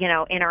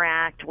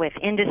 interact with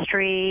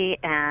industry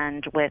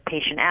and with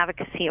patient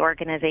advocacy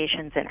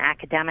organizations and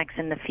academics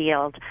in the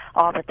field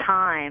all the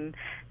time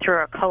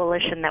through a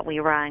coalition that we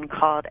run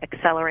called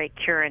Accelerate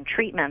Cure and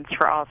Treatments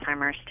for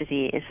Alzheimer's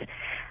Disease.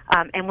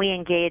 And we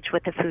engage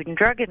with the Food and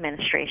Drug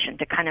Administration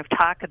to kind of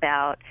talk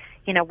about,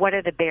 what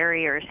are the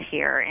barriers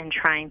here in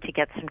trying to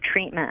get some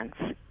treatments.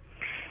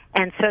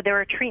 And so there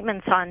are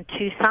treatments on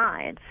two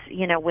sides,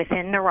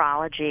 within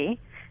neurology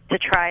to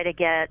try to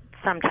get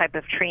some type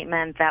of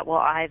treatment that will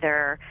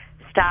either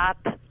stop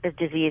the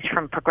disease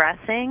from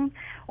progressing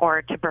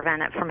or to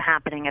prevent it from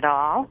happening at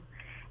all.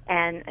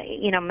 And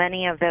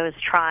many of those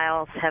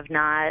trials have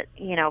not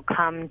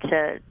come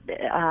to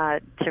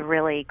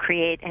really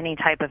create any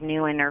type of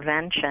new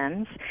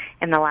interventions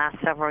in the last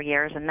several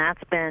years, and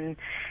that's been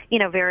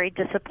very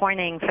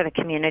disappointing for the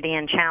community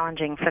and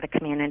challenging for the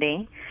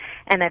community.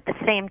 And at the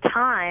same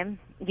time,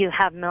 you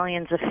have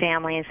millions of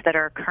families that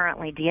are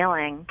currently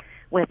dealing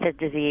with the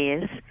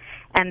disease,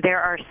 and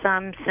there are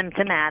some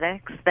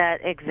symptomatics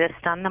that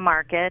exist on the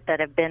market that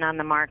have been on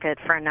the market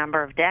for a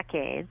number of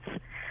decades,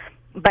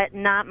 but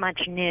not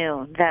much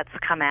new that's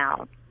come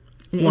out.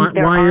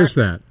 Why is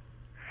that?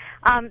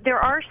 There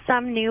are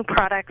some new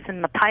products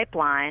in the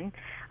pipeline.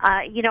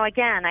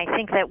 Again, I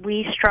think that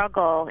we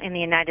struggle in the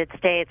United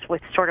States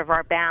with sort of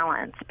our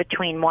balance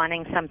between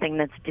wanting something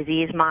that's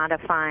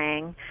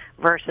disease-modifying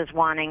versus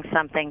wanting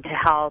something to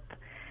help,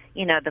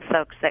 the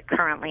folks that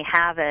currently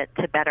have it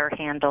to better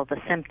handle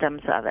the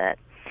symptoms of it.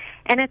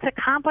 And it's a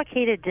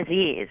complicated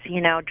disease.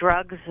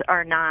 Drugs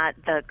are not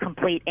the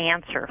complete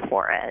answer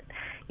for it.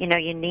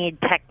 You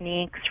need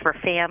techniques for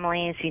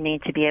families. You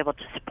need to be able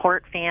to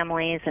support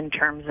families in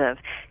terms of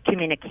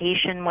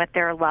communication with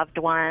their loved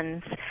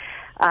ones,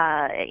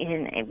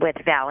 with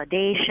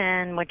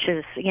validation, which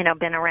has,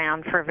 been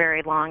around for a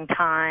very long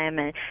time,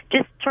 and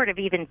just sort of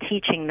even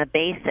teaching the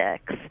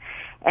basics.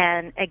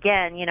 And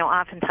again,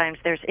 oftentimes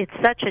it's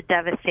such a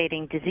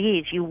devastating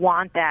disease. You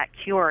want that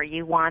cure.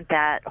 You want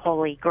that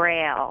holy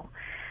grail.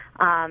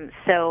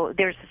 So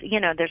there's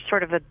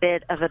sort of a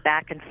bit of a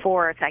back and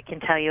forth, I can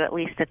tell you, at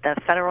least at the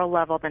federal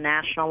level, the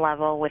national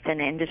level, within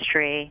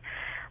industry,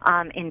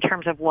 in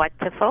terms of what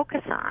to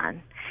focus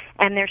on.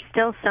 And there's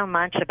still so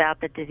much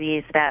about the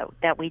disease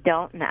that we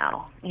don't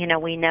know.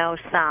 We know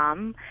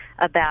some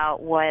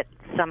about what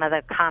some of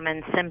the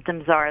common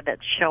symptoms are that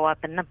show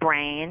up in the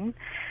brain,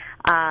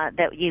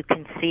 that you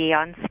can see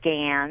on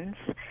scans,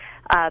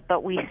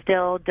 but we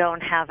still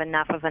don't have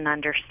enough of an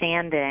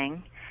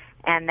understanding,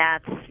 and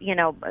that's,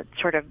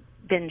 sort of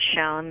been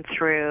shown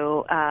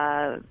through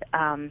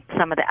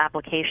some of the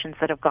applications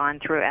that have gone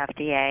through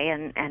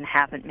FDA and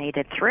haven't made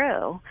it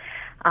through.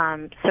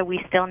 So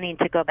we still need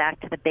to go back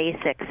to the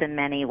basics in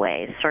many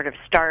ways, sort of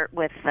start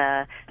with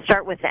the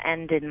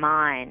end in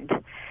mind,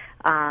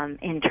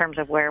 in terms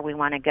of where we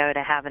want to go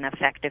to have an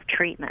effective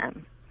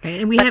treatment.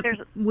 Right. And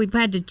we've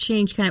had to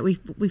change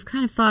we've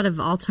kind of thought of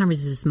Alzheimer's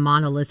as this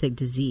monolithic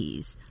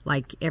disease,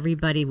 like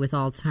everybody with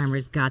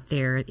Alzheimer's got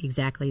there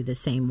exactly the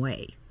same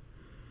way.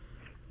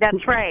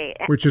 That's right.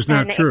 Which is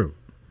not true.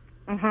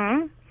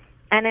 Mm-hmm.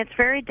 And it's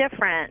very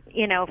different,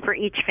 for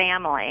each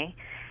family.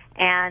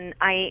 And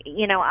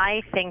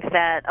I think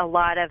that a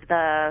lot of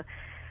the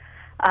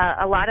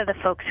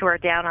folks who are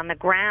down on the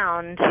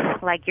ground,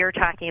 like you're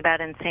talking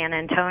about in San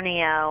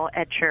Antonio,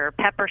 at your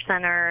Pepper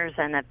centers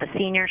and at the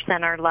senior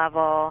center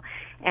level,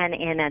 and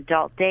in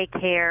adult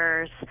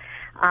daycares,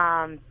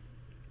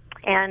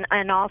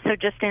 and also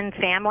just in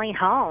family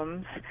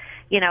homes,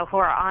 who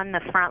are on the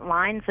front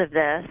lines of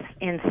this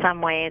in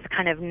some ways,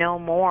 kind of know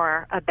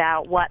more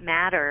about what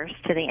matters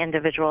to the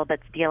individual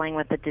that's dealing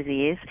with the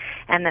disease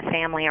and the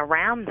family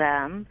around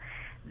them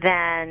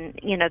than,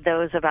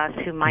 those of us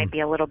who might be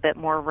a little bit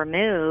more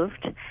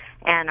removed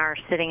and are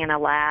sitting in a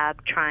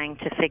lab trying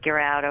to figure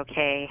out,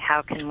 okay,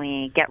 how can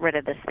we get rid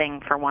of this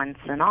thing for once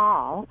and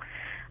all?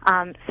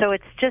 So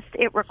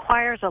it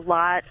requires a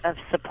lot of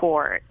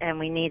support, and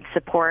we need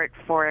support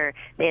for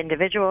the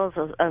individuals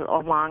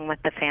along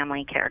with the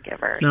family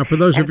caregivers. Now, for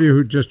those of you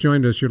who just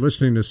joined us, you're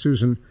listening to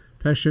Susan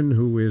Peshin,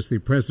 who is the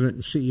president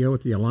and CEO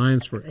at the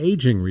Alliance for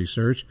Aging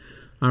Research.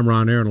 I'm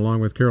Ron Aaron,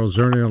 along with Carol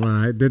Zernial, and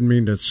I didn't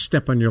mean to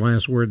step on your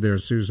last word there,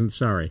 Susan.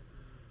 Sorry.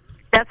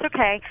 That's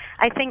okay.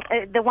 I think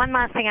the one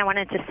last thing I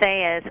wanted to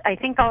say is I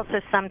think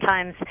also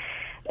sometimes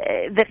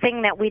the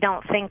thing that we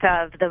don't think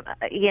of,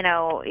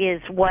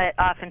 is what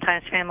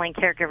oftentimes family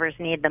caregivers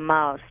need the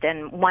most.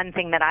 And one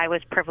thing that I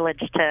was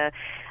privileged to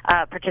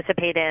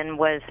participate in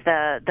was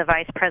the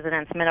Vice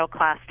President's Middle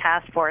Class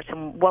Task Force,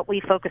 and what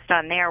we focused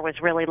on there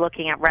was really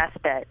looking at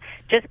respite,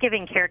 just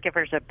giving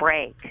caregivers a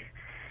break.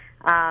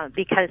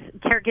 Because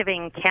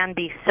caregiving can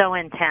be so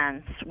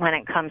intense when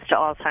it comes to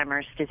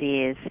Alzheimer's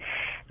disease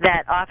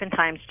that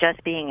oftentimes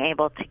just being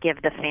able to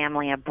give the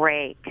family a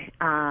break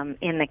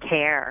in the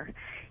care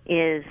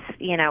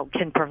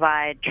can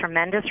provide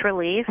tremendous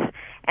relief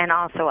and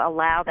also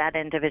allow that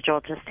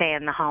individual to stay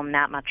in the home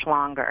that much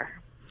longer.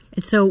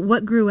 And so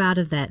what grew out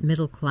of that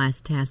middle class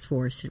task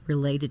force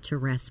related to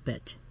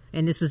respite?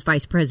 And this was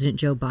Vice President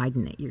Joe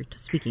Biden that you're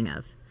speaking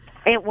of.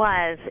 It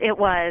was.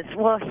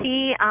 Well,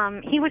 he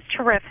was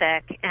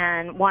terrific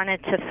and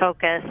wanted to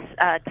focus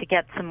to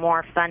get some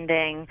more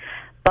funding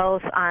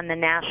both on the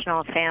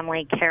National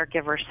Family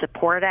Caregiver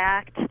Support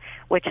Act,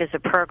 which is a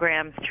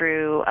program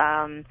through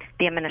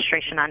the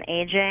Administration on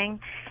Aging,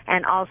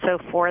 and also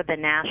for the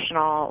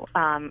National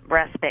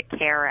Respite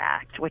Care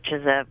Act, which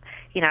is a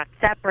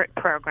separate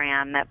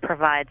program that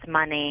provides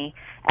money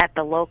at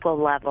the local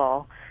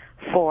level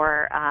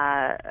for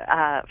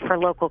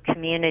local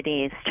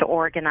communities to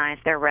organize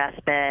their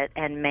respite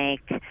and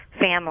make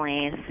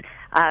families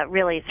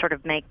really sort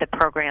of make the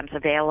programs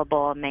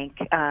available and make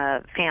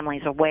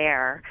families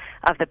aware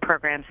of the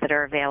programs that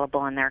are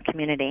available in their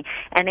community.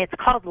 And it's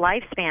called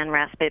lifespan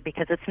respite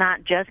because it's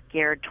not just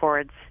geared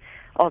towards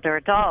older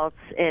adults.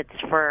 It's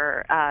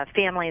for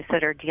families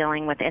that are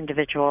dealing with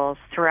individuals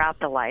throughout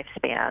the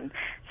lifespan.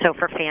 So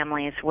for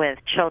families with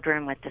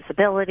children with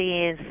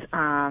disabilities,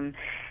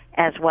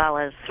 as well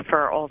as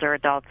for older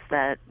adults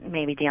that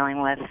may be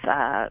dealing with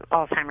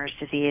Alzheimer's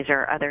disease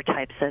or other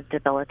types of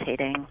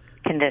debilitating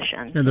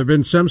conditions. And there have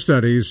been some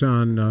studies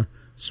on,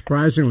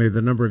 surprisingly,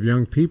 the number of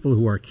young people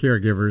who are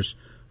caregivers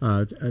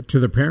to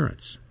their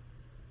parents.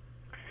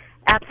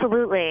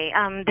 Absolutely.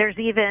 There's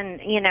even,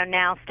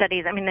 now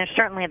studies,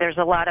 there's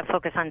a lot of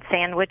focus on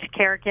sandwich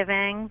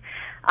caregiving,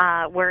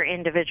 where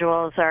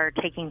individuals are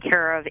taking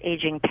care of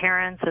aging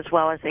parents as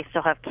well as they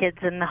still have kids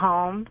in the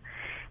home.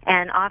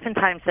 And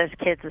oftentimes those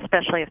kids,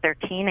 especially if they're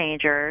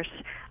teenagers,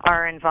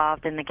 are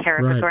involved in the care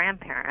of the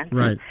grandparents.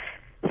 Right.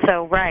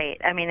 So,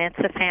 it's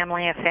a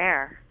family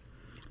affair.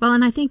 Well,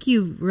 and I think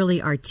you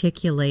really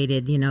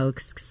articulated,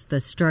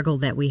 the struggle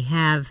that we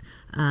have,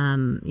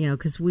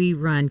 because we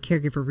run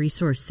caregiver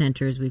resource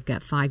centers. We've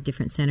got 5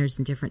 different centers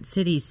in different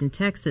cities in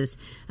Texas,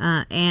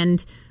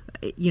 and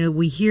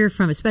we hear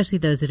from, especially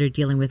those that are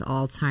dealing with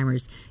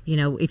Alzheimer's,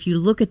 if you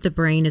look at the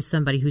brain of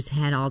somebody who's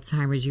had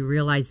Alzheimer's, you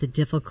realize the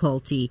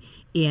difficulty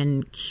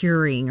in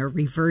curing or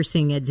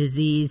reversing a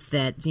disease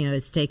that,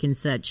 has taken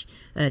such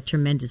a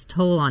tremendous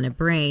toll on a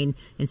brain.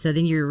 And so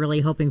then you're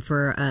really hoping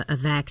for a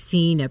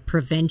vaccine, a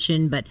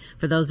prevention. But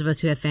for those of us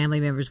who have family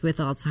members with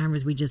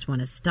Alzheimer's, we just want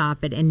to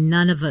stop it. And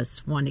none of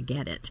us want to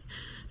get it.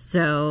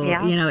 So,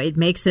 it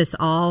makes us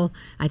all,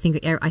 I think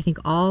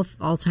all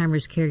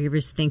Alzheimer's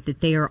caregivers think that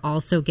they are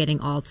also getting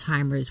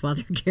Alzheimer's while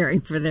they're caring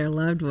for their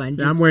loved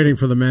one. I'm waiting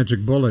for the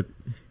magic bullet.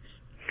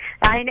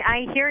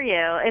 I hear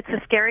you. It's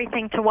a scary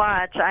thing to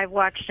watch. I've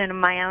watched it in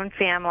my own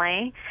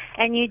family,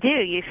 and you do.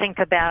 You think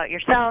about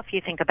yourself.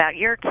 You think about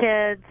your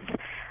kids.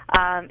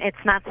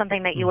 It's not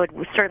something that you would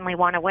certainly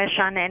want to wish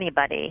on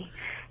anybody.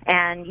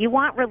 And you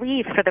want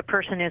relief for the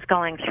person who's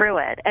going through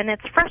it. And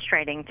it's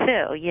frustrating, too,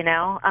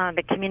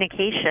 The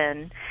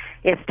communication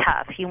is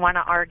tough. You want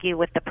to argue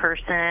with the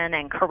person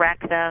and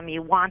correct them.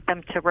 You want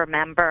them to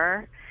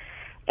remember.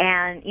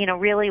 And,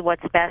 really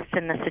what's best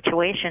in the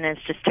situation is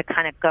just to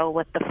kind of go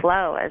with the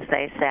flow, as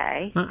they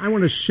say. I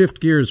want to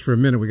shift gears for a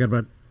minute. We got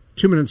about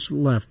 2 minutes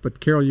left, but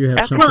Carol, you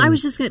have something. Well, I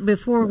was just going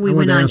before we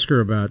went on. I ask her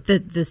about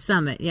the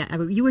summit.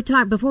 Yeah, you were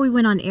talking before we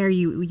went on air.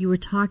 You were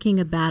talking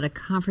about a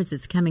conference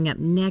that's coming up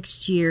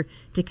next year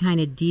to kind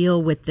of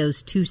deal with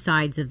those two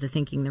sides of the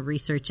thinking, the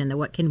research, and the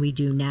what can we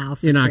do now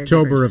for in caregivers.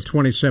 October of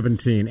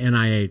 2017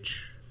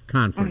 NIH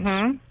conference.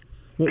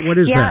 Mm-hmm. What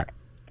is that?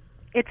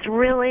 It's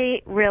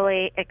really,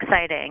 really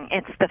exciting.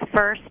 It's the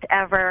first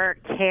ever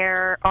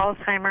CARE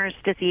Alzheimer's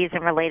disease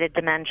and related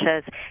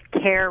dementias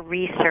CARE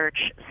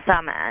Research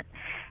Summit.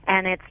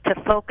 And it's to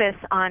focus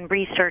on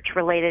research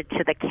related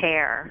to the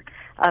care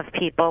of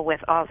people with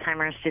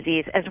Alzheimer's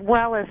disease as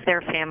well as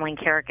their family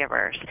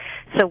caregivers.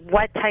 So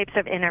what types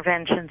of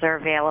interventions are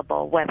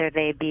available, whether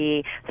they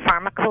be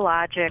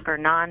pharmacologic or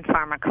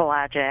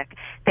non-pharmacologic,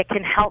 that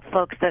can help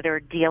folks that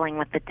are dealing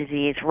with the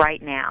disease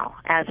right now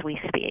as we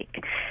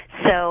speak.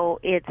 So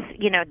it's,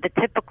 the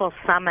typical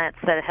summits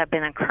that have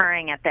been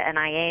occurring at the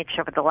NIH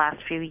over the last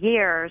few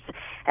years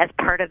as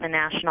part of the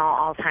National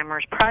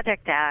Alzheimer's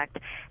Project Act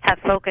have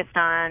focused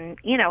on,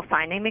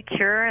 finding the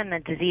cure and the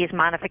disease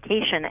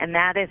modification, and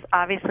that is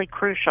obviously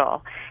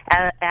crucial,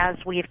 as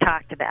we've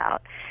talked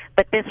about.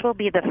 But this will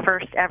be the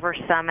first ever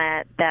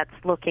summit that's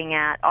looking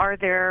at, are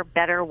there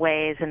better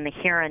ways in the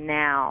here and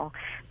now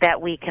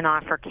that we can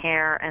offer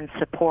care and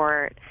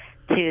support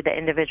to the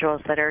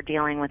individuals that are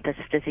dealing with this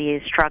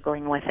disease,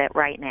 struggling with it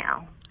right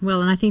now.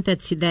 Well, and I think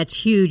that's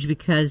huge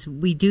because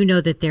we do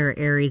know that there are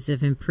areas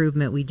of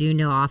improvement. We do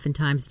know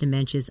oftentimes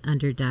dementia is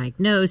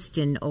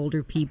underdiagnosed in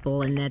older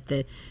people, and that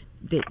the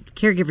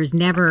caregivers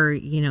never,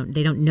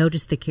 they don't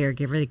notice the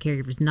caregiver. The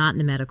caregiver's not in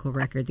the medical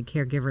record. The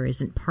caregiver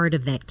isn't part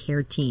of that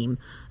care team.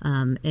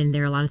 And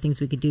there are a lot of things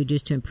we could do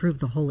just to improve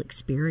the whole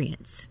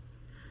experience.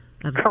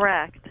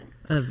 Correct.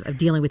 Of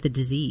dealing with the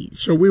disease.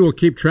 So we will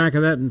keep track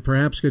of that and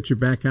perhaps get you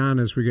back on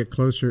as we get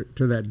closer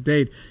to that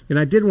date. And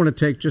I did want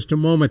to take just a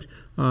moment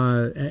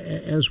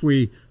as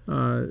we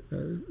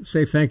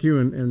say thank you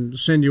and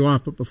send you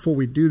off. But before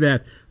we do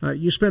that,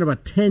 you spent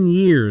about 10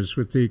 years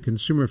with the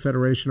Consumer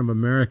Federation of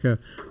America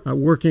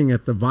working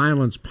at the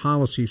Violence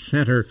Policy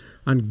Center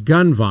on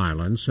gun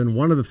violence. And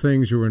one of the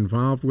things you were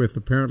involved with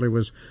apparently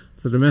was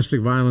the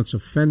Domestic Violence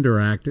Offender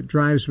Act. It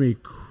drives me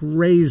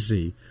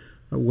crazy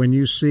when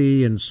you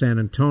see in San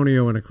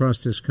Antonio and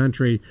across this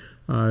country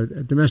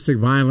domestic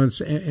violence,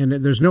 and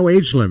there's no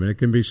age limit. It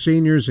can be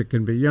seniors, it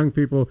can be young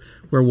people,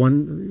 where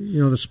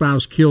the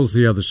spouse kills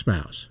the other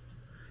spouse,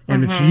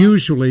 and it's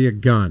usually a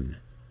gun.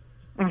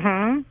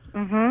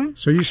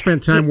 So you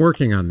spent time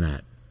working on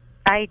that.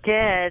 I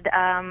did.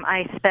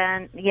 I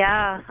spent,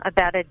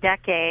 about a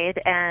decade,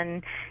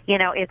 and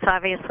it's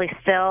obviously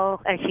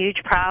still a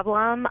huge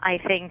problem. I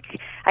think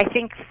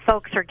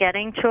folks are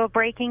getting to a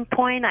breaking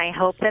point. I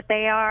hope that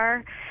they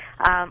are,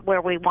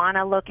 where we want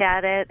to look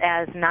at it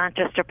as not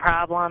just a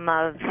problem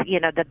of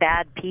the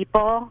bad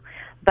people,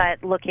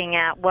 but looking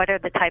at what are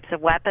the types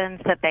of weapons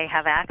that they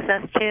have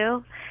access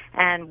to,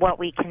 and what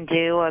we can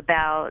do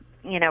about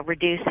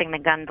reducing the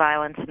gun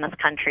violence in this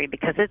country,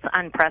 because it's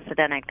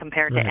unprecedented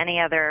compared to any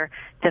other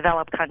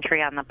developed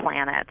country on the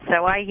planet.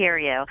 So I hear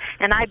you.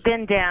 And I've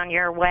been down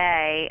your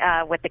way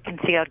with the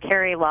concealed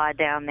carry law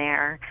down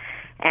there.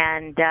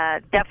 And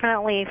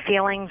definitely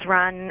feelings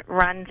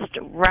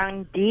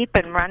run deep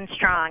and run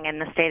strong in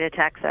the state of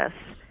Texas.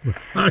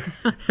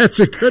 That's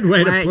a good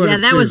way to put it. Yeah,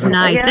 that was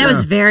nice. Yeah. That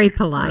was very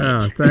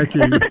polite. Thank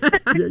you.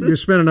 You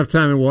spent enough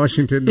time in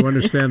Washington to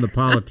understand the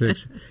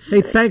politics.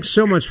 Hey, thanks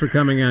so much for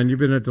coming on. You've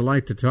been a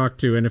delight to talk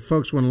to. And if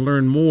folks want to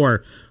learn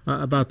more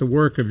about the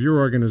work of your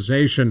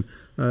organization,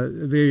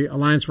 the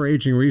Alliance for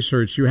Aging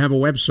Research, you have a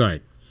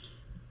website.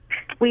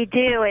 We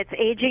do. It's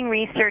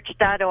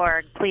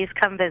agingresearch.org. Please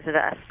come visit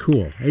us.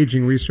 Cool.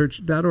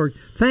 Agingresearch.org.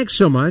 Thanks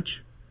so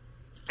much.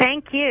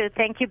 Thank you.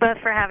 Thank you both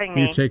for having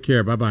me. You take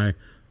care. Bye-bye.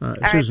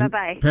 Susan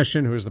bye-bye.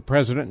 Peshin, who is the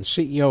president and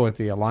CEO at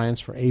the Alliance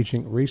for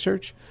Aging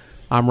Research.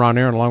 I'm Ron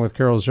Aaron, along with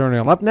Carol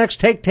Zernial. Up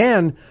next, Take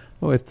 10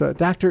 with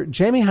Dr.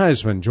 Jamie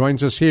Heisman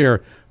joins us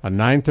here on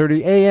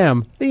 9:30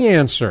 a.m. The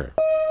Answer.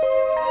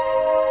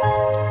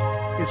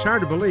 It's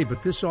hard to believe,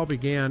 but this all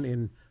began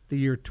in the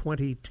year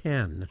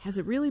 2010. Has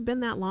it really been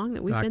that long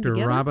that we've been Dr.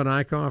 together? Robin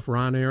Eichhoff,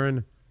 Ron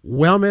Aaron,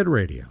 WellMed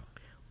Radio.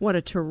 What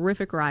a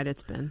terrific ride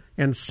it's been.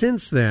 And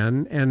since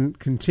then, and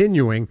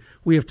continuing,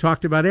 we have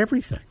talked about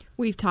everything.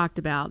 We've talked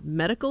about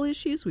medical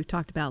issues, we've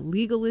talked about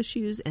legal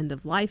issues,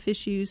 end-of-life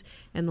issues,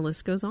 and the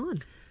list goes on.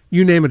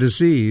 You name a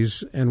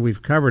disease, and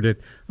we've covered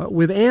it,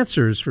 with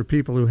answers for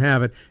people who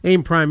have it,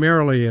 aimed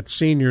primarily at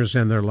seniors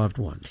and their loved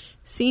ones.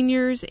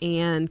 Seniors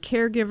and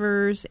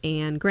caregivers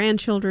and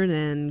grandchildren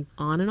and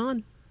on and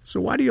on. So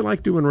why do you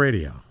like doing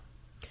radio?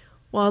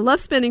 Well, I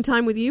love spending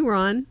time with you,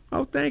 Ron.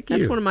 Oh, thank you.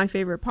 That's one of my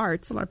favorite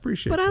parts. Well, I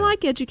appreciate that. But I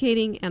like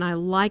educating, and I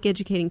like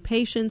educating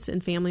patients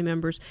and family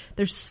members.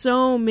 There's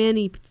so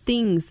many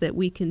things that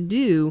we can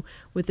do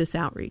with this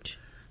outreach.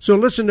 So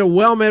listen to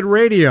WellMed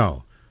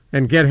Radio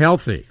and get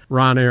healthy.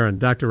 Ron Aaron,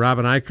 Dr.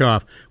 Robin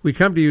Eichhoff. We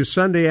come to you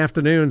Sunday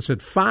afternoons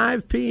at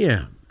 5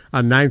 p.m.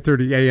 on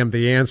 9:30 a.m.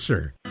 The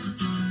Answer.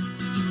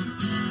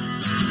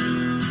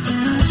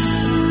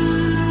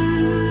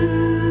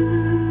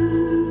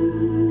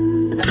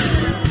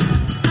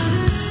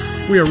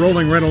 We are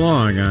rolling right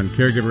along on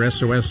Caregiver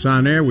SOS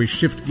On Air. We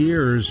shift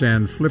gears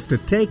and flip to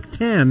Take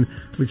 10,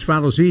 which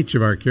follows each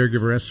of our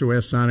Caregiver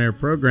SOS On Air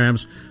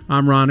programs.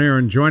 I'm Ron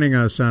Aaron. Joining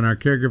us on our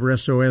Caregiver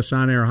SOS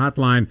On Air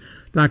hotline,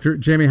 Dr.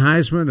 Jamie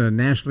Heisman, a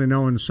nationally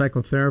known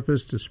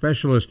psychotherapist, a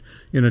specialist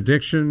in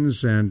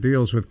addictions and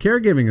deals with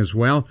caregiving as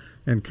well,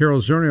 and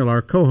Carol Zernial,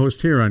 our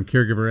co-host here on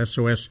Caregiver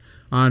SOS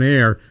On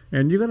Air.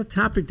 And you got a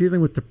topic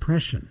dealing with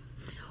depression.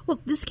 Well,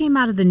 this came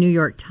out of the New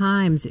York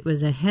Times. It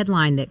was a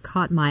headline that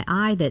caught my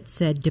eye that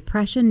said,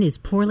 "Depression is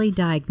poorly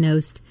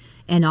diagnosed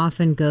and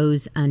often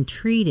goes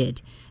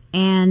untreated."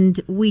 And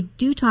we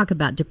do talk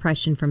about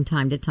depression from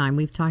time to time.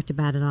 We've talked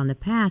about it on the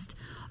past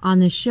on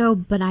the show,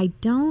 but I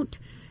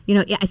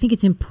think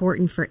it's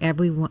important for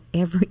everyone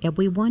That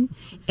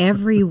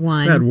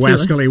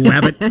wascally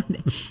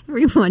wabbit.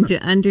 everyone to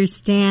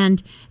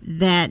understand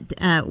that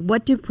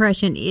what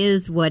depression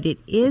is, what it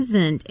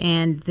isn't,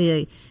 and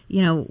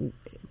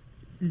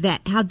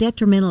that how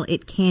detrimental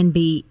it can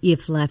be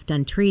if left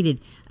untreated.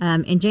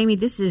 And Jamie,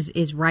 this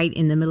is right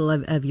in the middle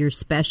of your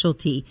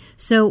specialty.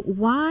 So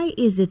why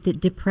is it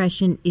that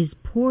depression is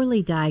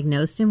poorly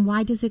diagnosed, and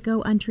why does it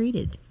go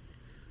untreated?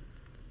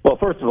 Well,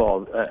 first of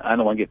all, I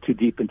don't want to get too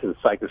deep into the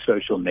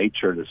psychosocial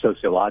nature, the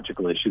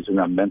sociological issues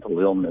around mental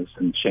illness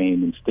and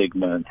shame and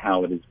stigma and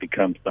how it has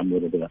become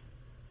somewhat of a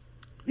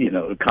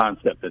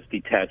concept that's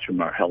detached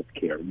from our health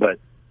care. But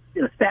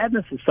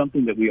sadness is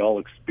something that we all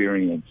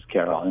experience,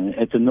 Carol, and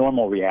it's a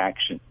normal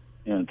reaction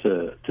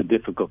to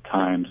difficult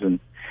times, and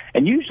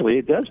usually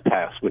it does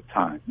pass with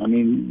time. I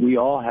mean, we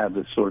all have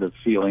this sort of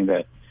feeling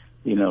that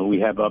we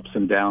have ups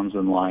and downs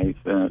in life,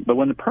 but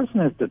when the person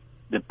has the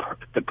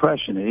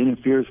depression, it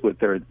interferes with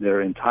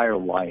their entire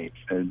life,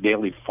 their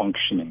daily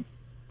functioning.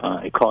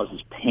 It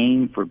causes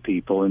pain for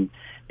people, and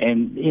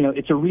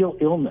it's a real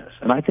illness,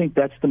 and I think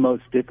that's the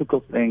most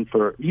difficult thing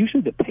for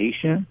usually the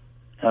patient.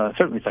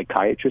 Certainly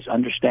psychiatrists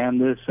understand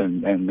this,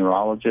 and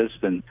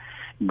neurologists and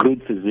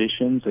good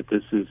physicians, that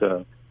this is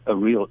a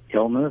real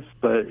illness.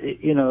 But,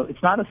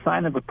 it's not a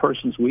sign of a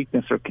person's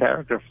weakness or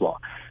character flaw.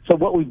 So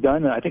what we've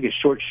done, I think, is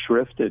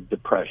short-shrifted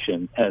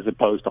depression as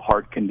opposed to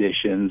heart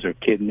conditions or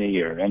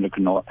kidney or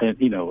endocrine,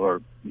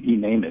 or you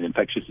name it,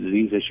 infectious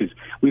disease issues.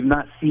 We've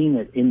not seen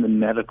it in the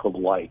medical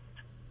light.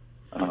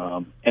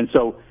 And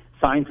so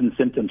signs and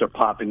symptoms are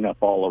popping up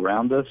all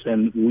around us,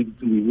 and we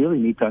really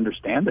need to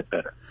understand it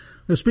better.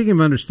 Now, speaking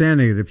of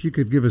understanding it, if you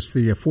could give us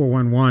the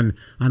 411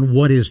 on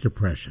what is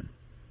depression.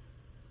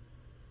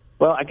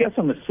 Well, I guess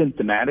on the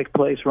symptomatic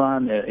place,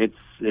 Ron, it's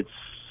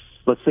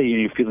let's say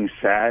you're feeling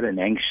sad and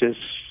anxious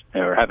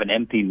or have an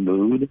empty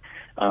mood.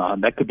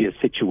 That could be a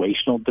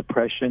situational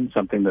depression,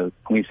 something that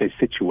when you say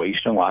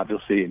situational,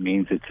 obviously it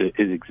means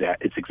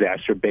it's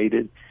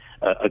exacerbated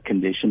a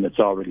condition that's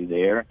already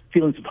there.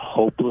 Feelings of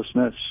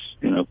hopelessness,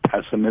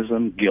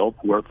 pessimism, guilt,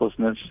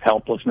 worthlessness,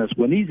 helplessness.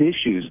 When these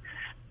issues,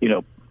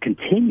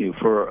 continue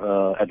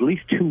for at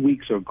least 2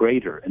 weeks or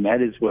greater, and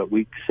that is what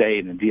we say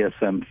in the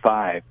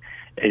DSM-5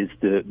 is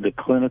the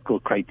clinical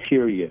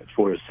criteria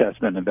for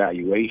assessment and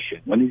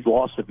evaluation. When these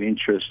loss of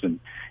interest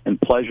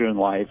and pleasure in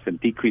life and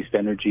decreased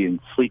energy and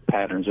sleep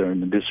patterns are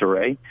in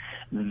disarray,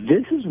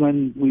 this is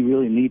when we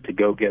really need to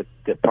go get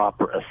the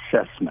proper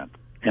assessment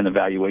and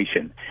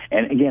evaluation.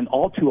 And again,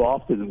 all too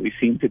often we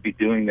seem to be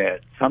doing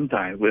that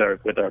sometimes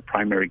with our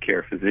primary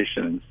care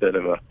physician instead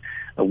of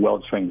a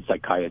well-trained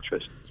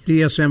psychiatrist.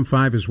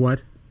 DSM-5 is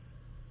what?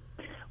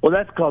 Well,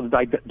 that's called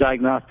the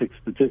Diagnostic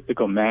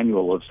Statistical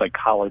Manual of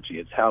Psychology.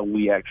 It's how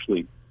we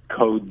actually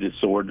code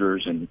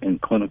disorders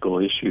and clinical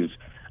issues,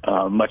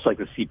 much like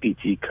the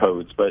CPT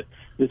codes. But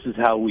this is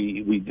how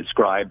we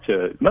describe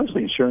to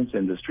mostly insurance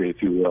industry,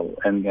 if you will,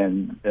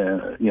 and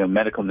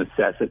medical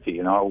necessity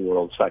in our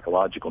world,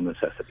 psychological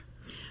necessity.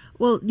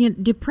 Well,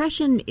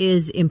 depression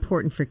is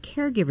important for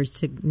caregivers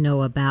to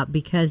know about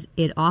because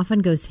it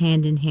often goes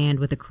hand in hand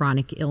with a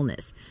chronic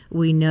illness.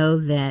 We know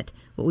that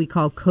what we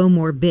call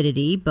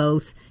comorbidity,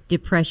 both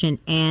depression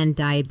and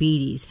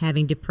diabetes,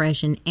 having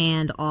depression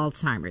and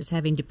Alzheimer's,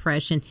 having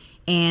depression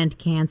and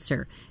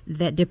cancer,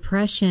 that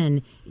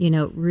depression,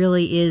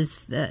 really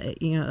is,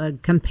 a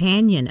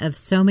companion of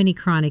so many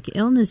chronic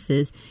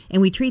illnesses,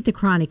 and we treat the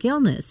chronic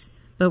illness,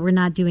 but we're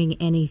not doing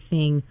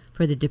anything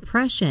for the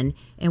depression.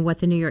 And what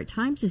the New York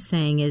Times is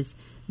saying is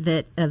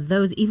that of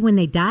those, even when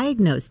they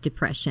diagnose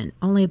depression,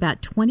 only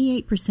about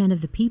 28% of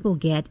the people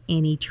get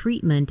any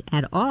treatment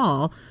at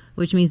all,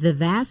 which means the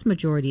vast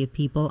majority of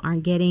people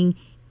aren't getting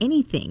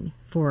anything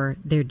for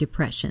their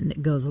depression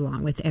that goes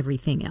along with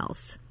everything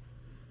else.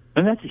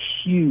 And that's a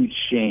huge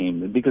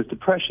shame because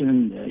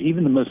depression,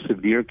 even the most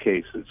severe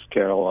cases,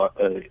 Carol,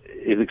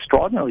 is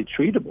extraordinarily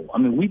treatable. I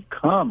mean, we've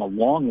come a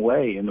long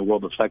way in the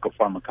world of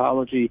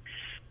psychopharmacology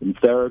and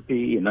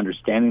therapy and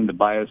understanding the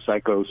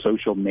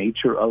biopsychosocial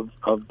nature of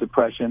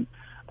depression.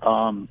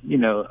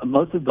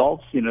 Most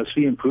adults,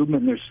 see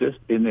improvement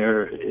in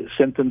their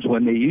symptoms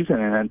when they use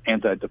an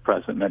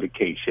antidepressant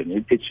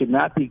medication. It should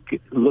not be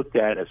looked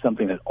at as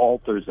something that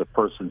alters a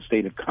person's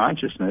state of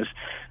consciousness.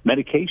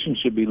 Medication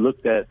should be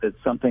looked at as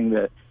something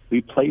that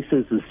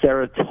replaces the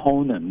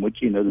serotonin, which,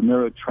 the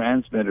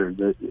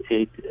neurotransmitter,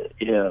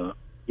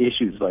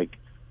 issues like,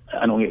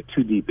 I don't get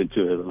too deep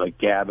into it, like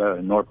GABA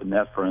and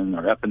norepinephrine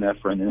or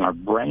epinephrine in our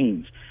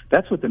brains.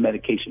 That's what the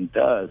medication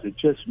does. It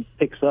just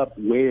picks up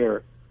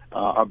where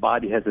our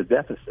body has a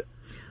deficit.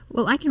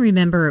 Well, I can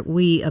remember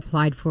we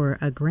applied for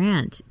a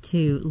grant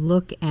to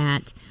look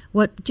at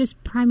what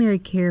just primary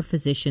care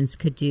physicians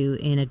could do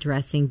in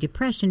addressing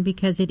depression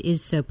because it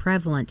is so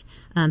prevalent,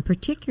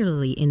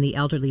 particularly in the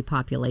elderly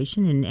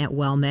population. And at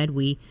WellMed,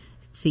 we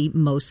see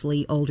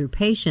mostly older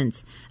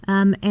patients.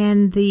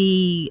 And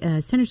the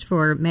Centers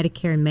for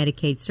Medicare and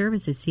Medicaid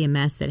Services,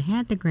 CMS, that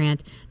had the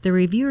grant, the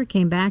reviewer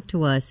came back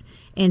to us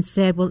and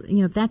said, well,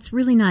 that's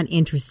really not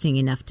interesting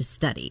enough to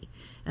study.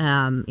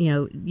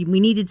 We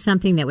needed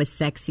something that was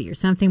sexy or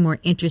something more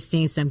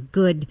interesting, some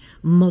good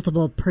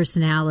multiple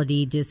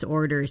personality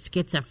disorder,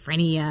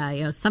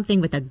 schizophrenia,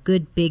 something with a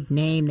good big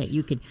name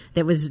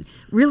that was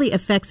really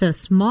affects a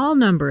small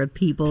number of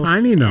people,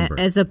 tiny number,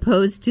 as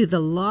opposed to the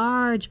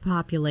large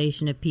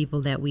population of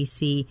people that we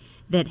see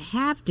that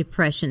have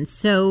depression.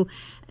 So,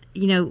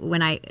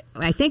 when I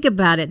think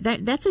about it,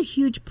 that's a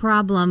huge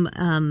problem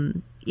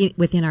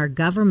within our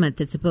government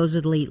that's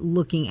supposedly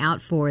looking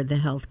out for the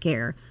health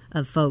care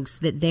of folks,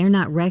 that they're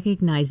not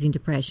recognizing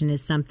depression as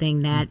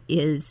something that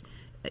is,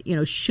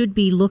 should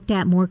be looked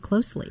at more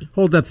closely.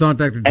 Hold that thought,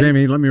 Dr.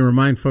 Jamie. Let me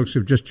remind folks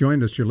who've just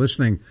joined us, you're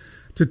listening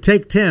to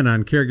Take 10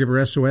 on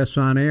Caregiver SOS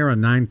On Air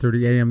on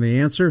 9:30 a.m. The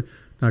Answer.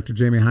 Dr.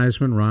 Jamie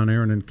Heisman, Ron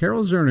Aaron, and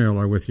Carol Zernial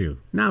are with you.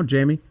 Now,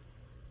 Jamie.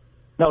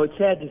 No, it's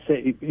sad to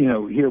say,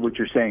 hear what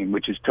you're saying,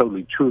 which is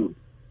totally true.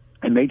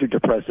 And major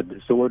depressive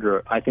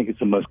disorder, I think it's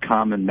the most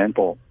common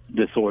mental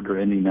disorder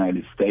in the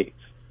United States,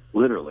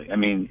 literally. I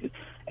mean,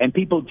 and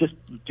people just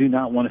do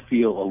not want to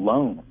feel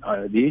alone.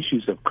 The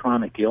issues of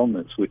chronic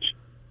illness, which,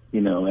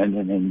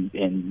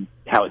 and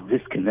how it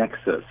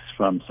disconnects us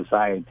from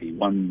society,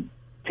 one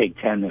Take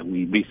 10 that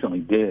we recently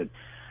did,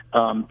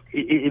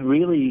 it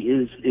really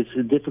is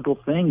a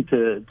difficult thing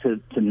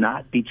to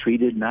not be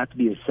treated, not to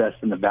be assessed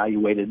and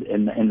evaluated,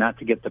 and not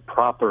to get the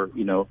proper,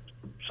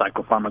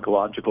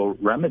 psychopharmacological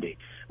remedy.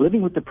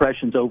 Living with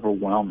depression is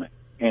overwhelming.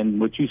 And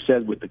what you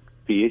said with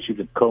the issues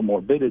of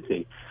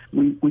comorbidity,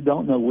 we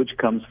don't know which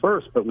comes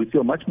first, but we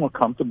feel much more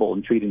comfortable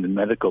in treating the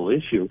medical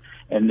issue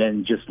and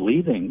then just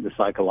leaving the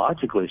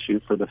psychological issue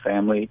for the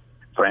family,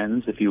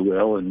 friends, if you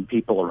will, and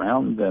people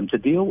around them to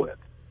deal with.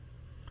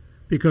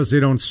 Because they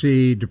don't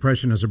see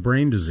depression as a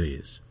brain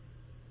disease.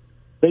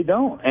 They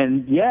don't.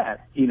 And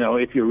yet,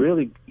 if you're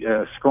really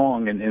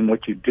strong in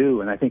what you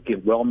do, and I think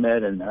at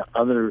WellMed and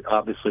other,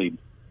 obviously,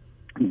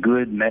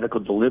 good medical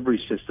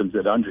delivery systems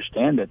that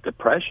understand that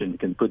depression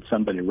can put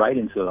somebody right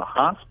into the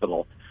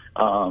hospital,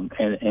 or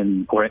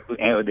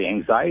the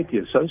anxiety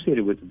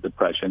associated with the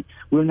depression,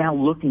 we're now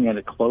looking at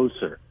it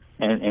closer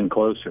and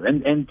closer.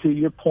 And to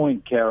your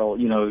point, Carol,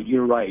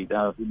 you're right.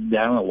 I don't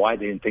know why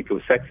they didn't think it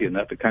was sexy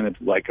enough. It kind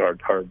of like our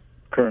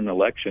current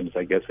elections,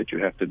 I guess, that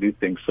you have to do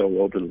things so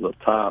over the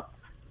top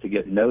to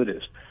get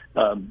noticed.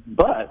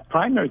 But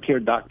primary care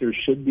doctors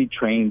should be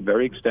trained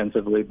very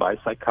extensively by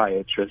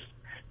psychiatrists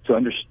to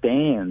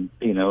understand,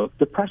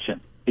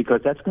 depression,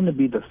 because that's going to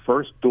be the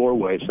first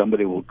doorway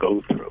somebody will go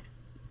through.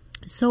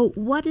 So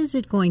what is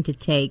it going to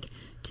take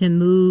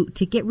to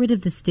get rid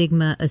of the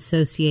stigma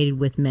associated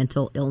with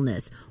mental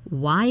illness?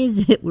 Why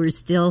is it we're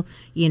still,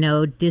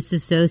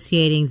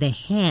 disassociating the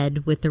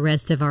head with the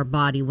rest of our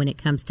body when it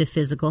comes to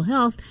physical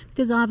health?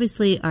 Because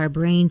obviously our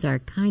brains are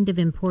kind of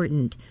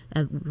important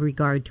in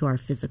regard to our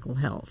physical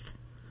health.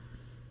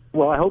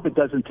 Well, I hope it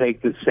doesn't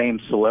take the same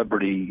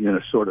celebrity,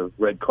 sort of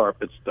red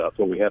carpet stuff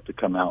where we have to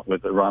come out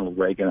with Ronald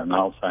Reagan and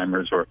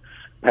Alzheimer's or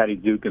Patty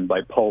Duke and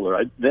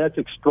bipolar. That's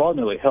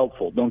extraordinarily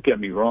helpful. Don't get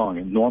me wrong.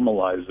 It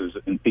normalizes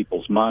in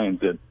people's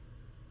minds that,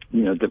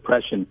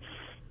 depression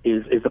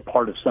is a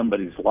part of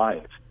somebody's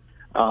life.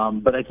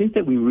 But I think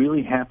that we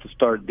really have to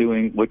start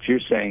doing what you're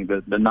saying,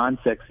 the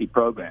non-sexy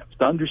programs,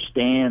 to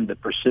understand the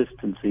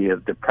persistency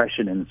of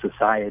depression in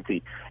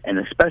society, and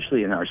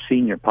especially in our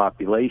senior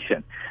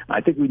population.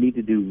 I think we need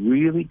to do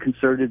really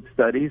concerted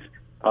studies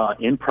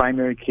in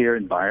primary care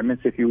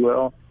environments, if you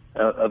will,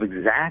 of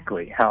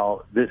exactly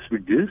how this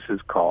reduces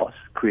costs,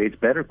 creates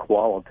better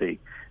quality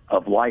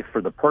of life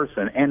for the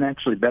person, and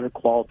actually better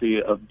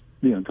quality of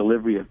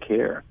delivery of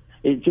care.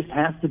 It just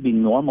has to be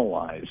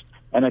normalized.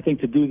 And I think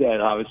to do that,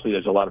 obviously,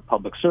 there's a lot of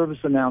public service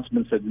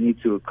announcements that need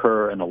to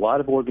occur and a lot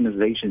of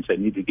organizations that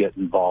need to get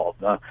involved.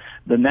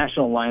 The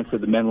National Alliance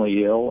of the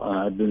Mentally Ill,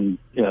 I've been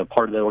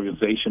part of that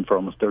organization for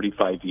almost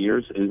 35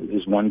 years,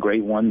 is one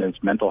great one.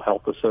 There's mental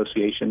health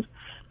associations.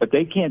 But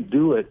they can't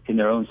do it in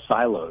their own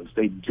silos.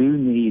 They do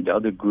need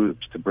other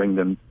groups to bring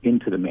them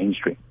into the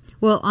mainstream.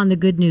 Well, on the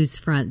good news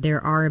front,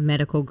 there are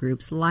medical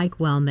groups like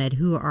WellMed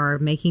who are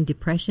making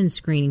depression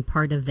screening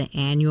part of the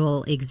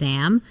annual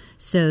exam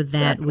so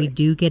that we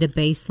do get a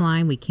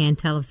baseline. We can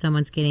tell if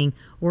someone's getting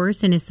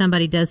worse, and if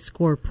somebody does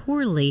score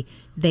poorly,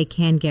 they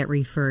can get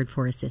referred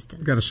for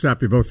assistance. I've got to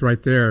stop you both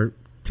right there.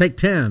 Take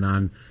 10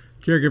 on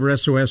Caregiver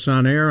SOS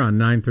on air on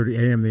 9:30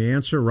 a.m. The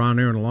Answer. Ron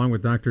Aaron along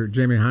with Dr.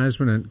 Jamie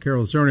Heisman and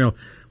Carol Zernial.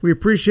 We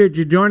appreciate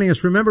you joining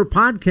us. Remember,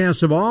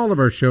 podcasts of all of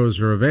our shows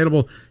are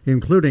available,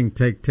 including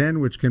Take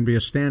 10, which can be a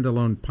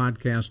standalone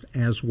podcast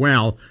as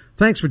well.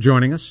 Thanks for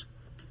joining us.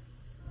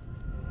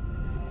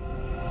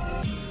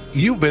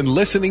 You've been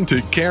listening to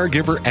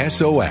Caregiver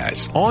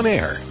SOS on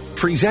air,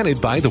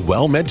 presented by the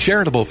WellMed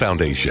Charitable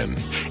Foundation.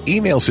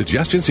 Email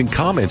suggestions and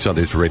comments on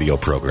this radio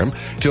program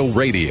to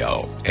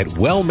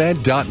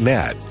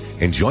radio@wellmed.net.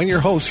 And join your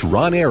hosts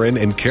Ron Aaron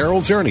and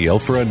Carol Zernial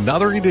for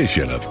another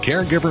edition of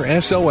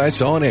Caregiver SOS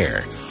on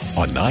air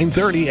on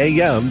 9:30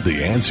 a.m.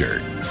 The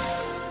Answer.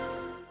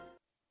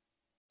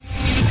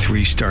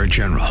 3-star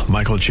General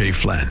Michael J.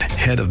 Flynn,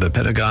 head of the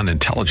Pentagon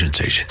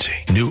Intelligence Agency,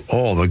 knew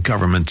all the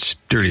government's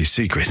dirty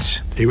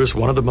secrets. He was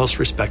one of the most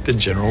respected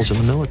generals in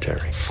the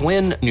military.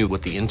 Flynn knew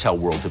what the intel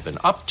world had been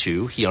up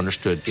to. He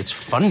understood its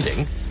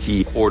funding.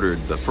 He ordered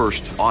the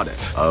first audit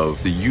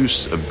of the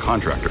use of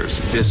contractors.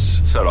 This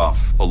set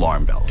off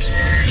alarm bells.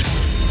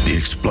 The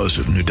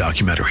explosive new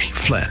documentary,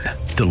 Flynn,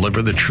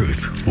 Deliver the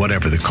Truth,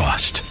 Whatever the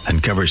Cost,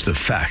 uncovers the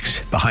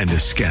facts behind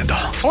this scandal.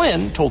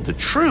 Flynn told the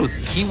truth.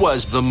 He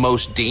was the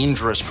most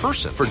dangerous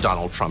person for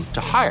Donald Trump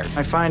to hire.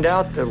 I find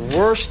out the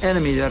worst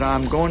enemy that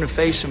I'm going to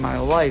face in my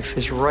life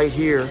is right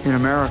here in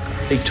America.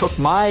 They took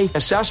my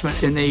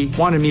assessment and they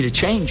wanted me to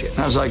change it. And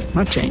I was like, I'm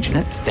not changing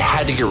it. They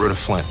had to get rid of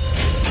Flynn.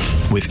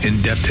 With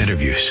in-depth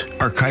interviews,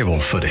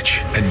 archival footage,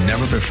 and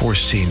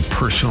never-before-seen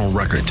personal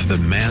records of the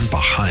man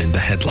behind the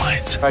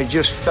headlines. I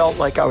just felt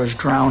like I was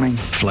drowning.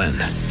 Flynn,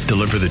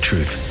 Deliver the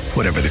Truth,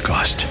 Whatever the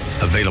Cost.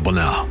 Available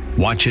now.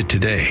 Watch it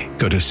today.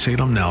 Go to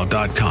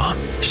salemnow.com.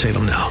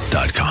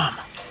 salemnow.com.